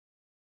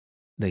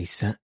 They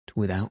sat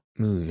without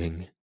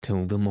moving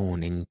till the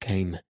morning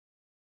came,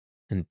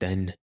 and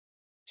then,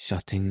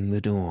 shutting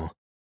the door,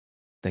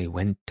 they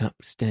went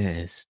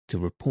upstairs to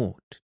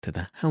report to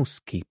the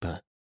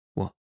housekeeper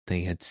what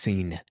they had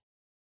seen.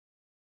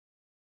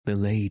 The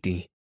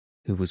lady,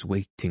 who was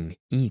waiting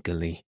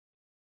eagerly,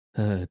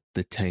 heard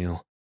the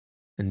tale,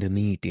 and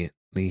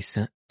immediately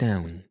sat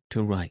down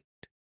to write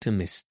to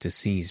Mr.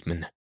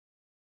 Sesemann.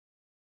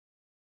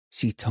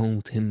 She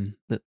told him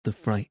that the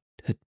fright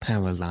had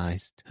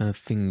paralyzed her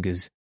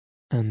fingers,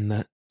 and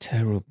that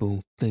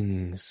terrible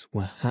things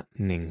were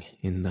happening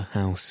in the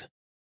house.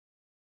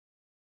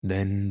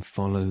 Then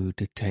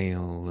followed a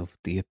tale of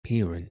the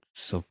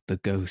appearance of the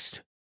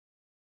ghost.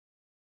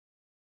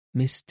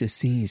 Mr.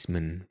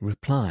 Sesemann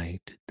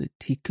replied that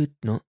he could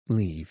not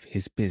leave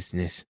his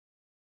business,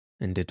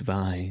 and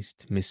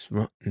advised Miss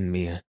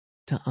Rottenmeier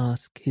to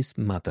ask his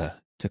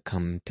mother to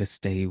come to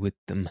stay with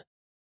them,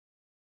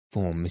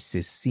 for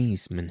Mrs.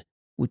 Sesemann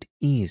would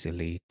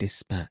easily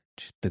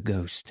dispatch the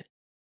ghost.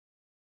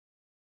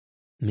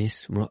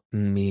 Miss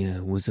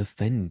Rottenmeier was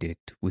offended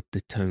with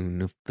the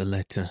tone of the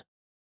letter,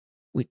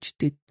 which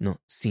did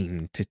not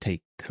seem to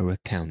take her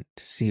account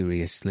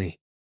seriously.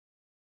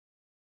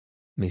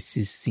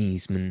 Mrs.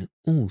 Sesemann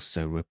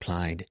also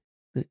replied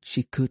that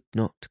she could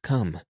not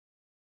come,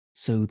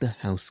 so the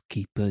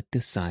housekeeper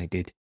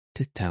decided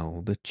to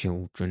tell the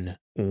children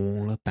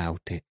all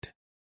about it.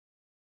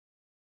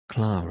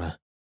 Clara,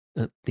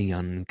 at the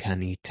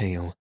uncanny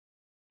tale,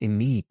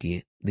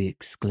 immediately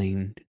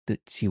exclaimed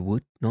that she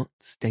would not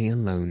stay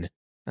alone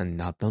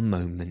another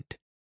moment,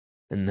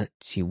 and that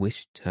she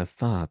wished her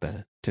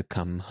father to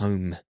come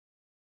home.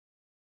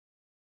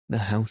 The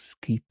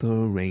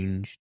housekeeper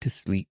arranged to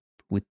sleep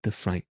with the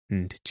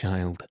frightened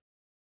child,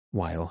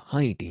 while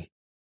Heidi,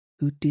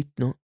 who did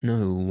not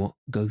know what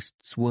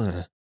ghosts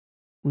were,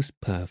 was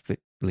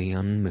perfectly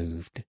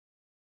unmoved.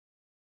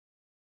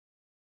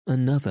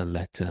 Another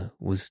letter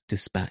was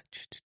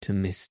dispatched to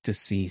Mr.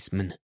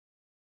 Sesemann,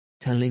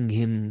 telling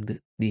him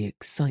that the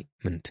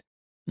excitement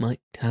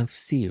might have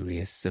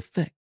serious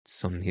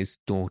effects on his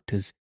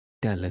daughter's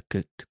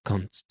delicate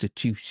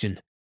constitution,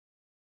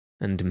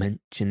 and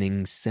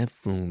mentioning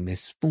several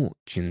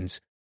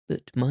misfortunes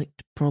that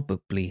might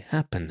probably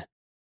happen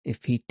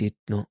if he did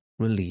not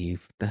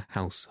relieve the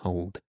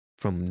household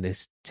from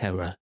this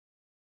terror.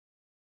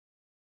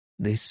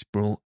 This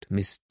brought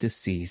Mr.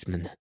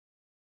 Sesemann.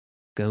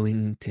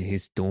 Going to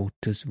his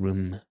daughter's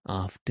room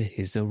after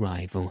his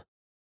arrival,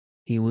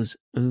 he was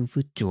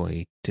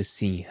overjoyed to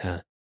see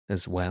her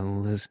as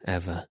well as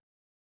ever.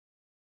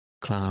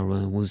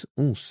 Clara was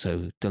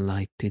also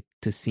delighted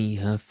to see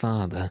her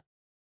father.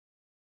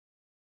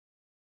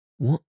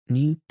 "What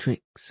new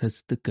tricks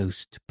has the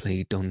ghost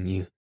played on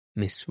you,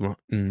 Miss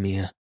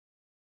Rottenmeier?"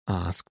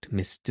 asked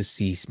Mr.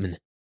 Sesemann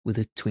with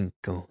a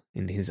twinkle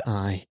in his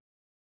eye.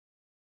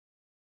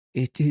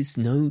 "It is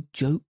no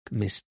joke,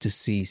 Mr.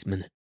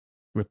 Sesemann,"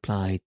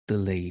 replied the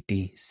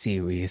lady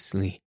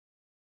seriously.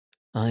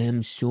 "I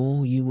am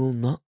sure you will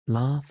not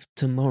laugh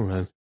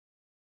tomorrow.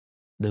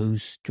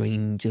 Those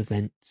strange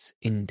events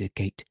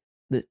indicate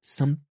that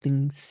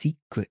something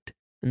secret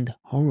and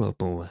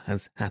horrible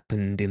has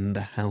happened in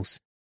the house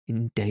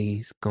in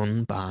days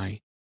gone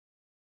by."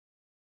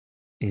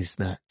 "Is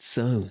that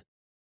so?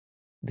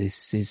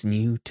 This is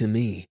new to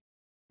me,"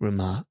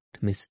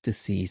 remarked Mr.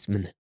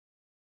 Sesemann.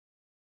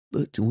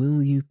 "But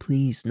will you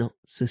please not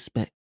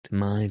suspect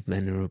my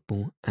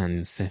venerable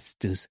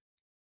ancestors?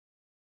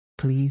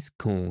 Please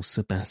call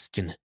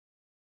Sebastian.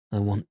 I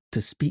want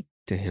to speak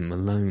to him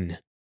alone."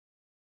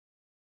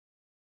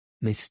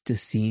 Mr.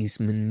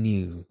 Sesemann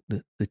knew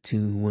that the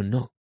two were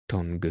not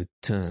on good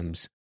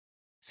terms,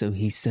 so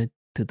he said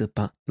to the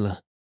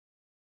butler,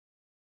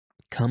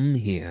 "Come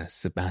here,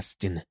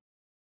 Sebastian,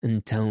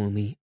 and tell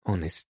me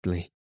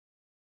honestly,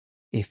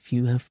 if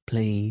you have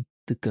played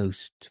the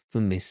ghost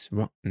for Miss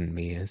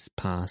Rottenmeier's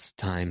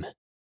pastime."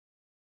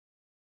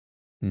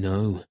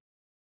 No,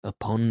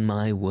 upon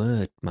my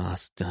word,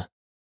 master,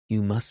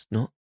 you must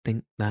not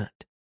think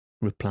that,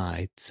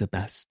 replied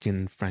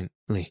Sebastian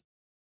frankly.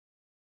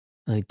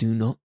 I do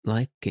not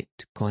like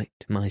it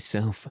quite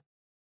myself.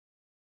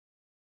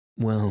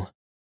 Well,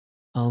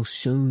 I'll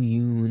show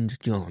you and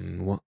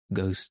John what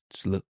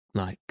ghosts look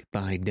like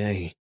by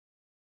day.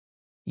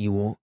 You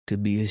ought to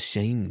be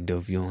ashamed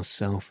of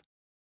yourself,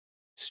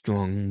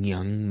 strong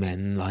young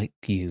men like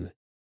you.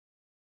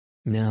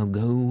 Now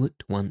go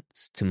at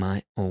once to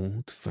my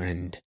old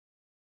friend,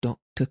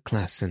 Dr.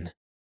 Classen,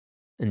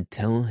 and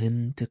tell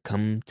him to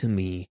come to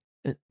me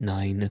at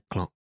 9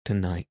 o'clock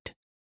tonight.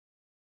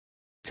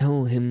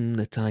 Tell him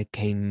that I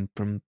came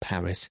from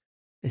Paris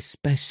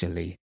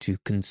especially to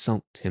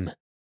consult him,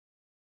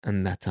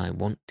 and that I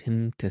want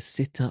him to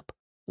sit up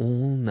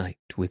all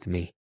night with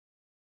me.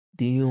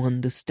 Do you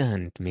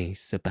understand me,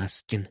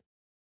 Sebastian?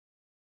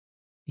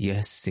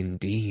 Yes,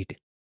 indeed.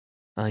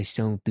 I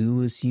shall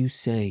do as you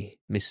say,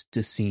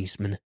 Mr.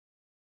 Seaman.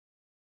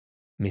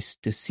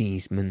 Mr.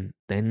 Seaman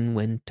then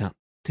went up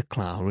to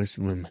Clara's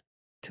room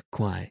to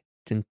quiet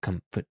and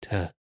comfort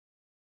her.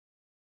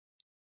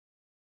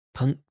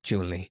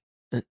 Punctually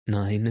at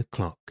 9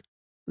 o'clock,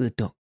 the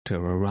doctor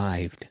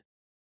arrived.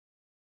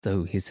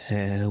 Though his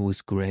hair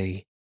was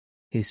grey,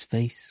 his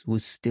face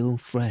was still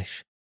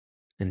fresh,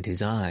 and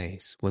his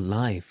eyes were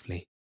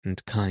lively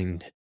and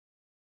kind.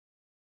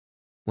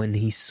 When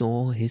he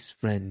saw his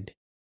friend,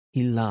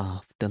 he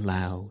laughed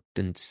aloud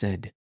and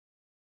said,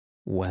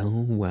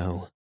 "Well,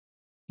 well,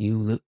 you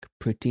look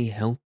pretty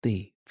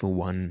healthy for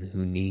one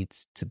who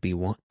needs to be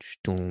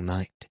watched all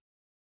night."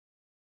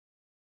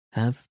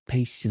 "Have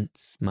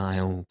patience, my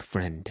old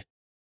friend,"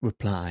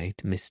 replied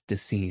Mr.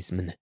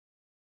 Seaman.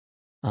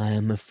 "I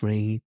am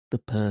afraid the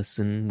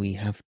person we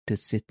have to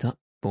sit up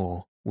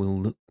for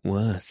will look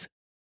worse.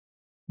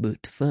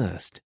 But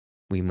first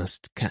we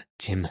must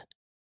catch him."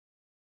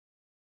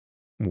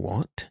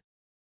 "What?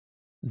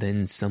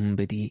 Then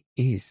somebody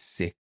is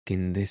sick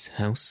in this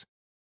house?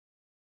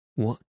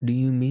 What do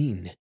you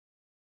mean?"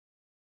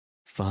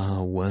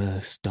 "Far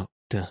worse,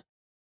 doctor,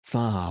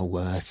 far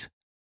worse.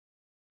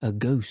 A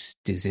ghost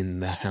is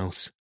in the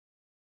house.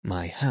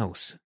 My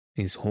house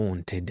is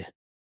haunted."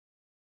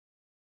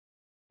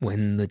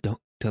 When the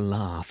doctor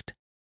laughed,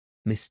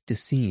 Mr.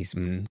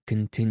 Seaman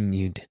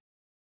continued,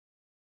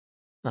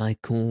 "I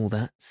call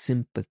that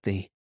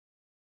sympathy.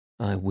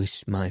 I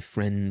wish my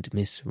friend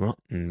Miss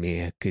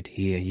Rottenmeier could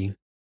hear you.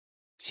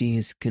 She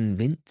is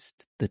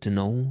convinced that an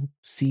old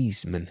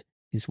Seaman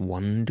is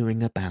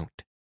wandering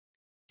about,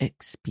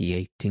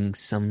 expiating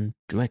some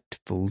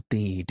dreadful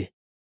deed."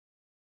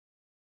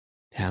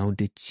 "How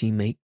did she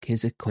make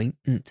his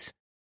acquaintance?"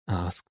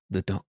 asked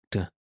the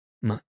doctor,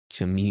 much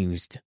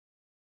amused.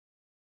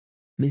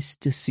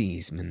 Mr.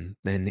 Seaman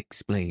then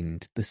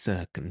explained the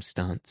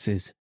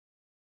circumstances.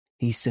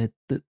 He said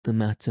that the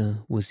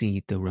matter was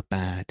either a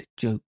bad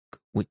joke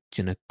which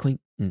an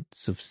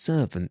acquaintance of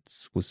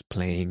servants was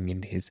playing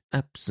in his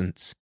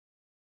absence,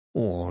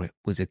 or it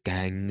was a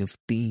gang of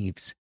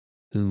thieves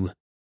who,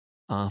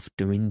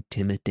 after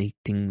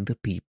intimidating the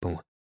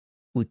people,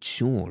 would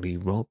surely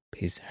rob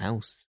his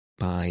house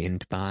by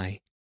and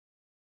by.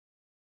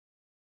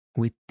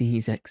 With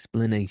these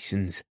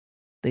explanations,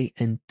 they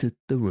entered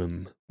the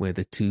room where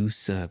the two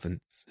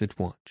servants had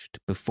watched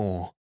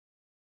before.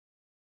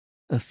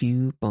 A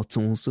few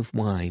bottles of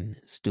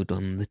wine stood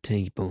on the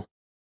table,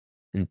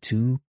 and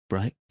two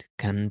bright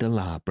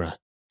candelabra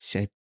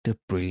shed a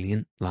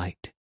brilliant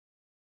light.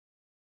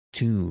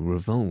 2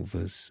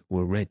 revolvers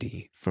were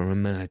ready for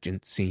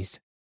emergencies.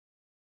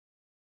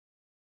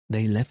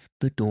 They left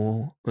the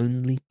door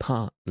only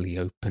partly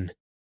open,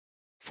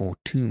 for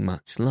too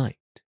much light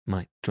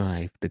might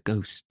drive the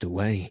ghost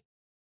away.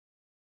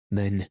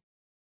 Then,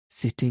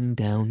 sitting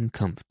down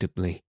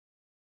comfortably,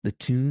 the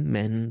 2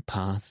 men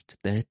passed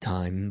their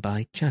time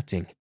by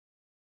chatting,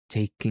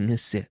 taking a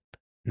sip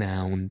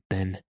now and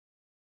then.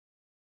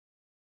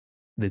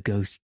 "The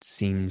ghost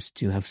seems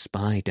to have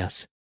spied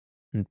us,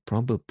 and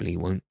probably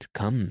won't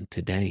come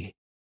today,"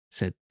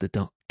 said the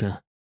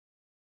doctor.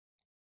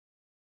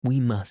 "We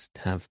must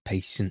have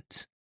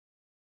patience.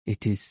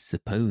 It is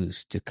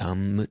supposed to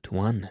come at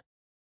 1,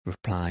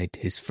 replied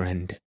his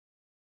friend.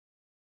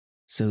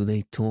 So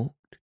they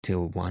talked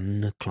till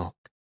 1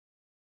 o'clock.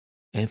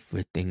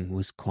 Everything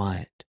was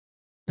quiet,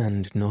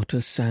 and not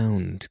a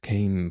sound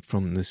came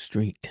from the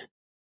street.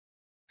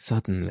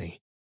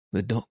 Suddenly,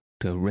 the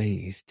doctor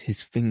raised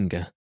his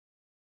finger.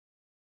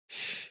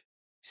 "Shh,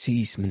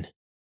 Seaman,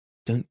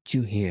 don't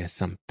you hear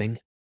something?"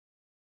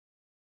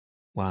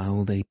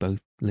 While they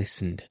both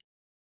listened,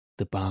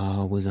 the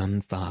bar was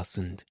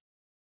unfastened,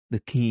 the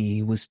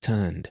key was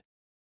turned,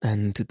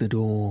 and the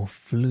door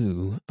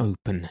flew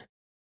open.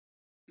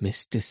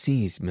 Mr.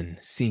 Seaman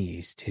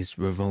seized his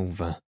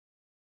revolver.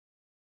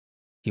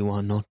 "You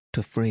are not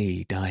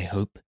afraid, I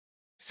hope,"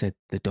 said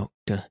the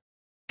doctor,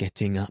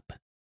 getting up.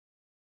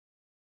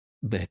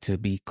 "Better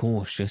be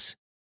cautious,"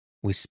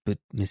 whispered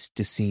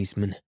Mr.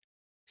 Seaman,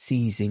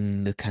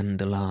 seizing the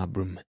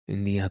candelabrum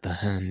in the other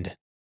hand.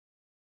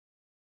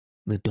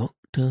 The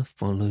doctor doctor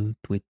followed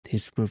with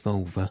his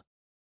revolver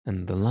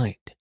and the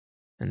light,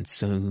 and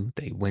so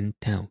they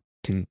went out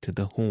into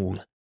the hall.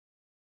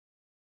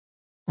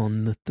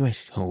 On the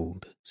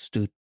threshold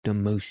stood a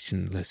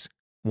motionless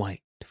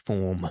white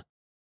form,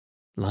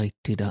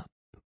 lighted up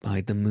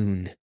by the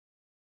moon.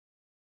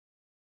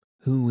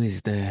 "Who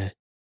is there?"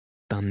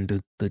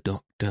 thundered the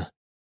doctor,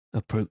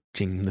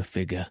 approaching the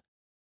figure.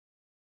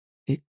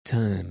 It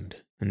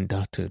turned and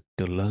uttered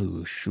a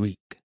low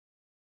shriek.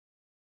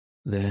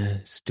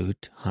 There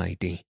stood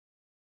Heidi,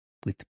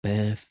 with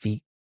bare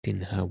feet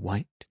in her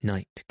white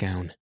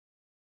nightgown,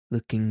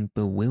 looking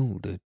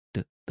bewildered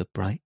at the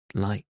bright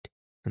light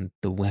and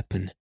the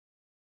weapon.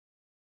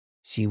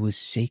 She was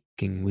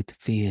shaking with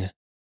fear,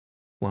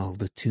 while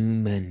the two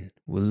men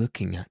were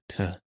looking at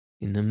her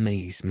in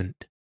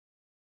amazement.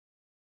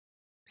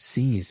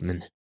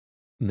 "Seaman,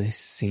 this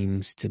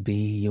seems to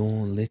be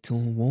your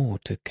little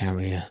water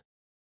carrier,"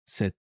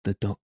 said the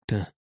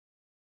doctor.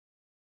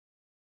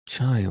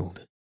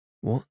 "Child,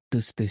 what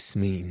does this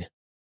mean?"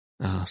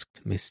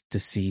 asked Mr.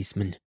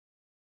 Seaman.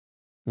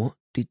 "What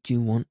did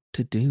you want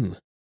to do?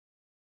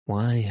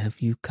 Why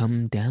have you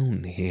come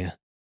down here?"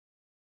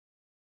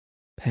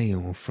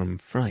 Pale from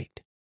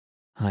fright,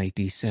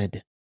 Heidi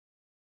said,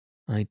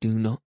 "I do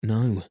not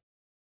know."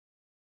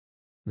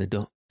 The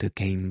doctor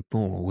came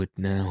forward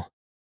now.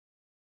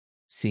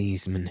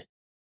 "Seaman,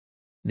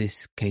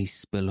 this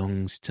case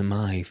belongs to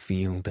my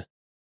field.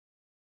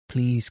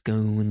 Please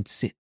go and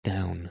sit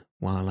down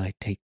while I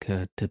take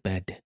her to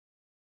bed."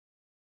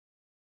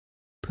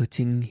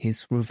 Putting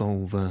his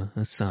revolver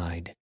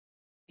aside,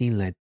 he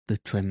led the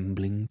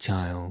trembling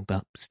child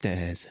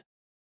upstairs.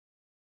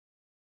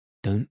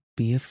 "Don't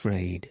be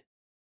afraid,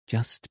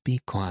 just be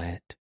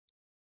quiet.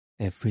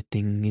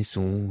 Everything is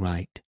all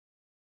right.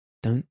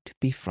 Don't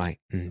be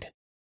frightened."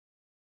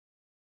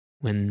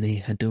 When they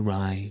had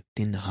arrived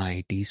in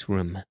Heidi's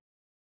room,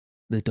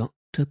 the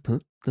doctor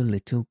put the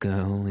little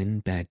girl in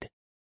bed,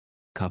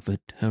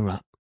 covered her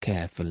up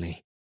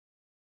carefully.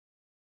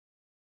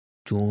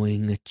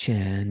 Drawing a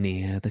chair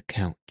near the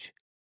couch,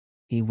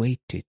 he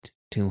waited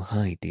till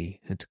Heidi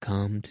had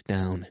calmed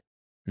down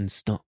and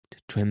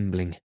stopped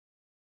trembling.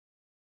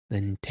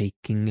 Then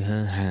taking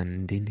her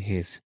hand in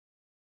his,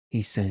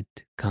 he said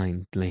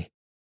kindly,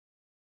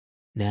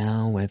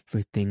 "Now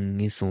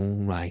everything is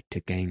all right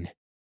again.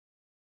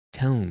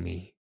 Tell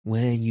me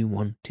where you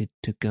wanted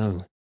to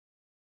go."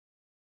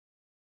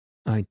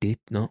 "I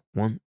did not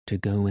want to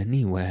go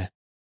anywhere,"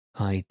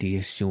 Heidi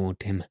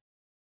assured him.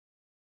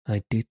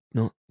 "I did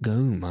not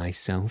go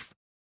myself.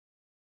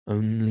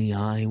 Only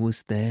I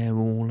was there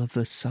all of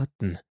a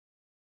sudden."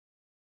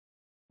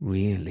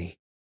 "Really?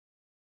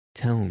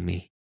 Tell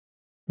me,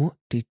 what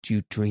did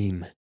you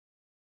dream?"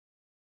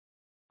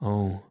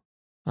 "Oh,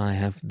 I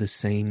have the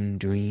same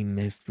dream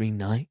every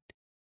night.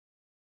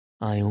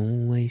 I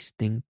always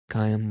think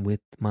I am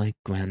with my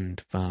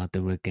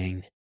grandfather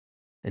again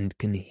and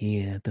can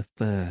hear the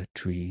fir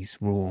trees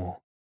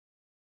roar.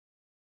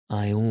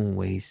 I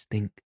always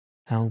think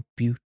how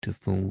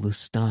beautiful the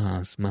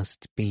stars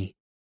must be,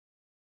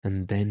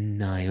 and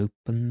then I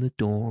open the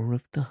door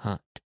of the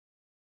hut,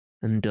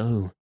 and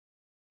oh,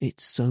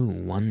 it's so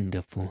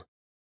wonderful.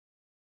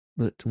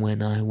 But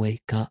when I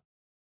wake up,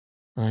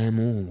 I am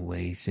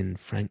always in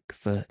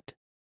Frankfurt."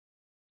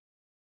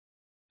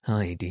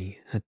 Heidi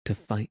had to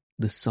fight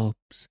the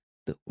sobs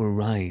that were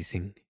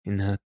rising in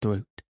her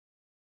throat.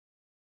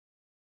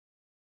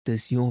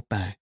 "Does your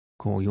back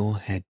or your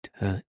head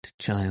hurt,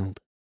 child?"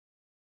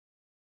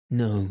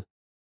 "No,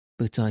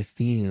 but I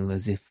feel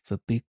as if a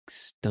big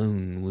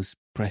stone was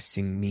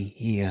pressing me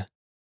here."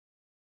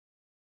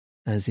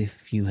 "As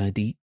if you had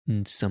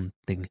eaten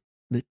something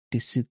that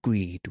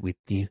disagreed with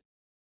you?"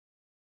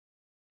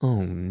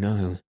 "Oh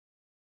no,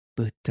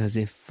 but as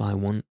if I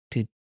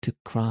wanted to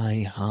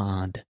cry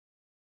hard."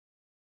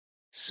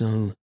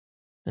 "So,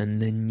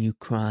 and then you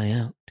cry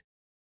out,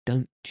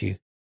 don't you?"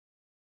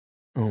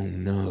 "Oh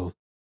no,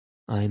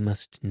 I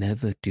must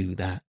never do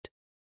that,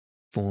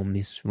 for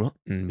Miss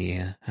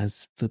Rottenmeier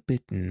has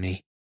forbidden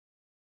me."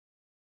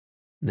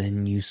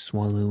 "Then you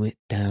swallow it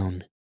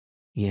down,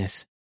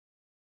 yes.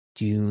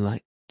 Do you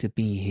like to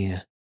be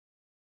here?"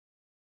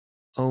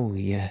 "Oh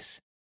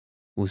yes,"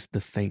 was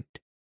the faint,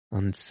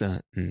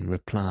 uncertain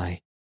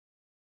reply.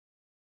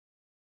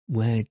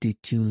 "Where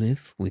did you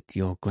live with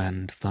your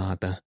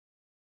grandfather?"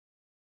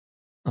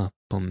 "Up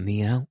on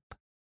the Alp."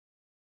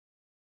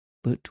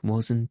 "But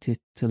wasn't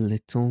it a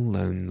little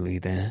lonely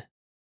there?"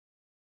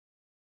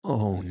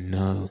 "Oh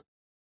no,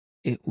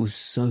 it was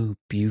so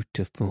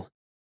beautiful."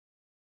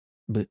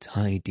 But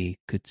Heidi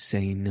could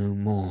say no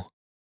more.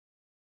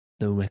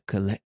 The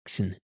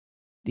recollection,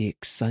 the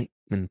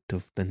excitement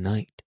of the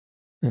night,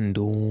 and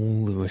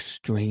all the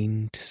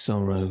restrained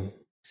sorrow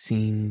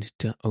seemed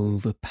to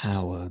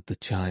overpower the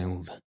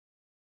child.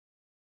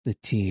 The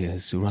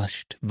tears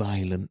rushed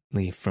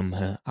violently from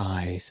her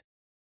eyes,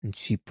 and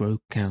she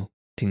broke out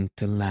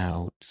into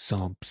loud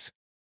sobs.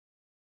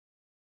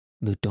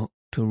 The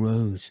doctor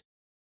rose,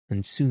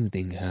 and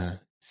soothing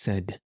her,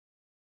 said,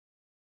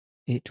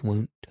 "It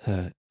won't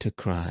hurt to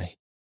cry.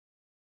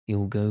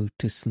 You'll go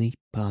to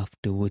sleep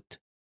afterward,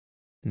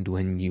 and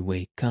when you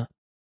wake up,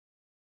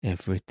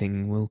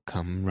 everything will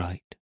come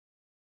right."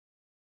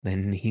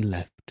 Then he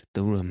left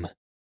the room.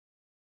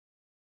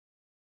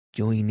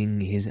 Joining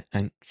his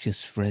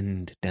anxious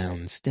friend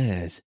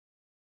downstairs,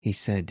 he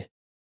said,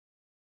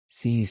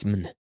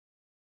 "Seaman,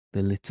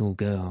 the little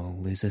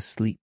girl is a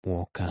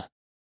sleepwalker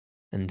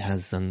and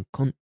has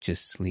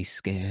unconsciously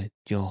scared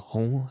your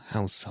whole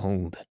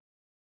household.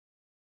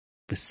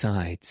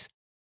 Besides,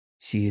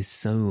 she is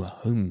so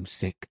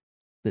homesick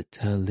that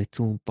her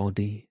little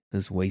body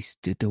has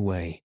wasted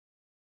away.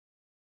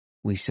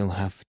 We shall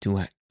have to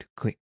act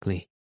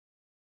quickly.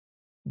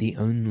 The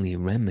only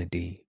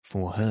remedy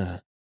for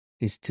her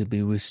is to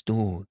be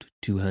restored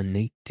to her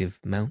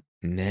native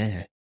mountain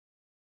air.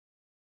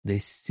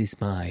 This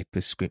is my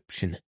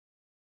prescription.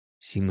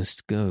 She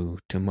must go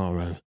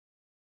tomorrow."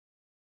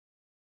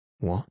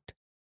 "What?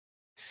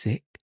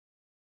 Sick?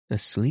 A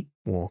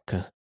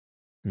sleepwalker?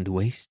 And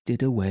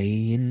wasted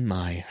away in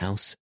my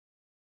house?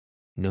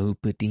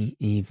 Nobody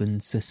even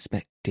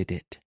suspected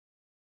it.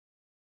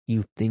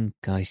 You think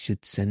I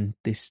should send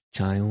this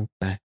child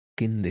back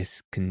in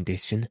this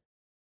condition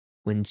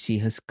when she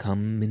has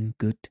come in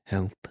good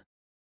health?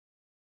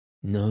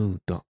 No,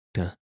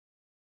 doctor,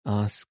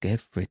 ask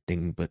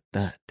everything but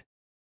that.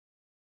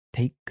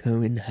 Take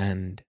her in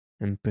hand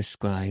and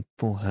prescribe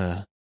for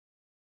her,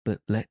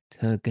 but let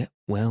her get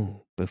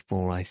well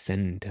before I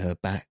send her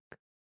back."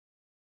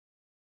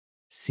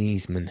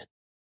 "Seaman,"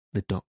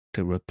 the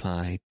doctor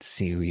replied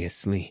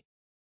seriously,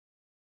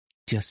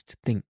 "just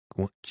think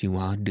what you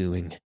are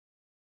doing.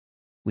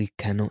 We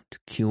cannot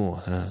cure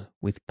her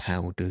with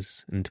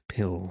powders and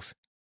pills.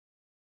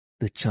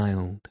 The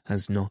child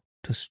has not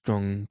a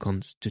strong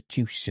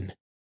constitution,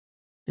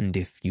 and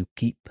if you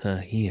keep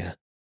her here,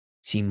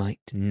 she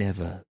might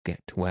never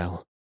get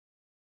well.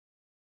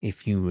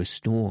 If you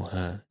restore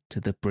her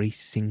to the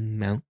bracing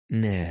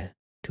mountain air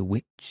to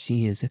which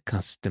she is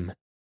accustomed,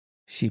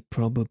 she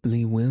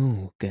probably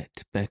will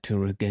get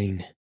better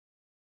again."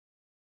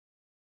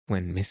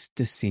 When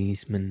Mr.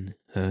 Seaman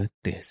heard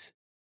this,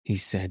 he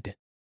said,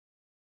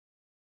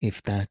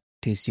 "If that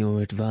is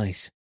your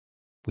advice,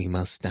 we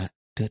must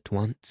act at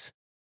once.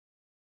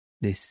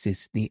 This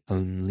is the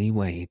only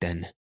way,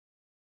 then."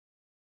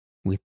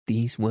 With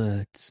these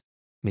words,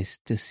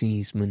 Mr.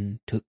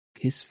 Seaman took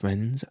his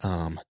friend's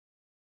arm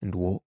and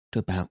walked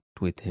about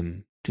with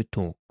him to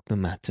talk the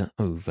matter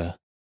over.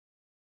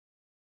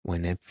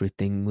 When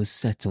everything was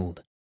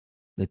settled,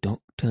 the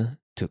doctor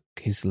took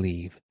his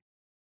leave,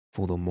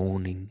 for the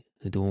morning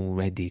had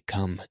already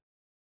come,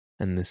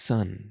 and the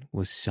sun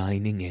was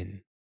shining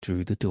in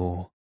through the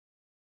door.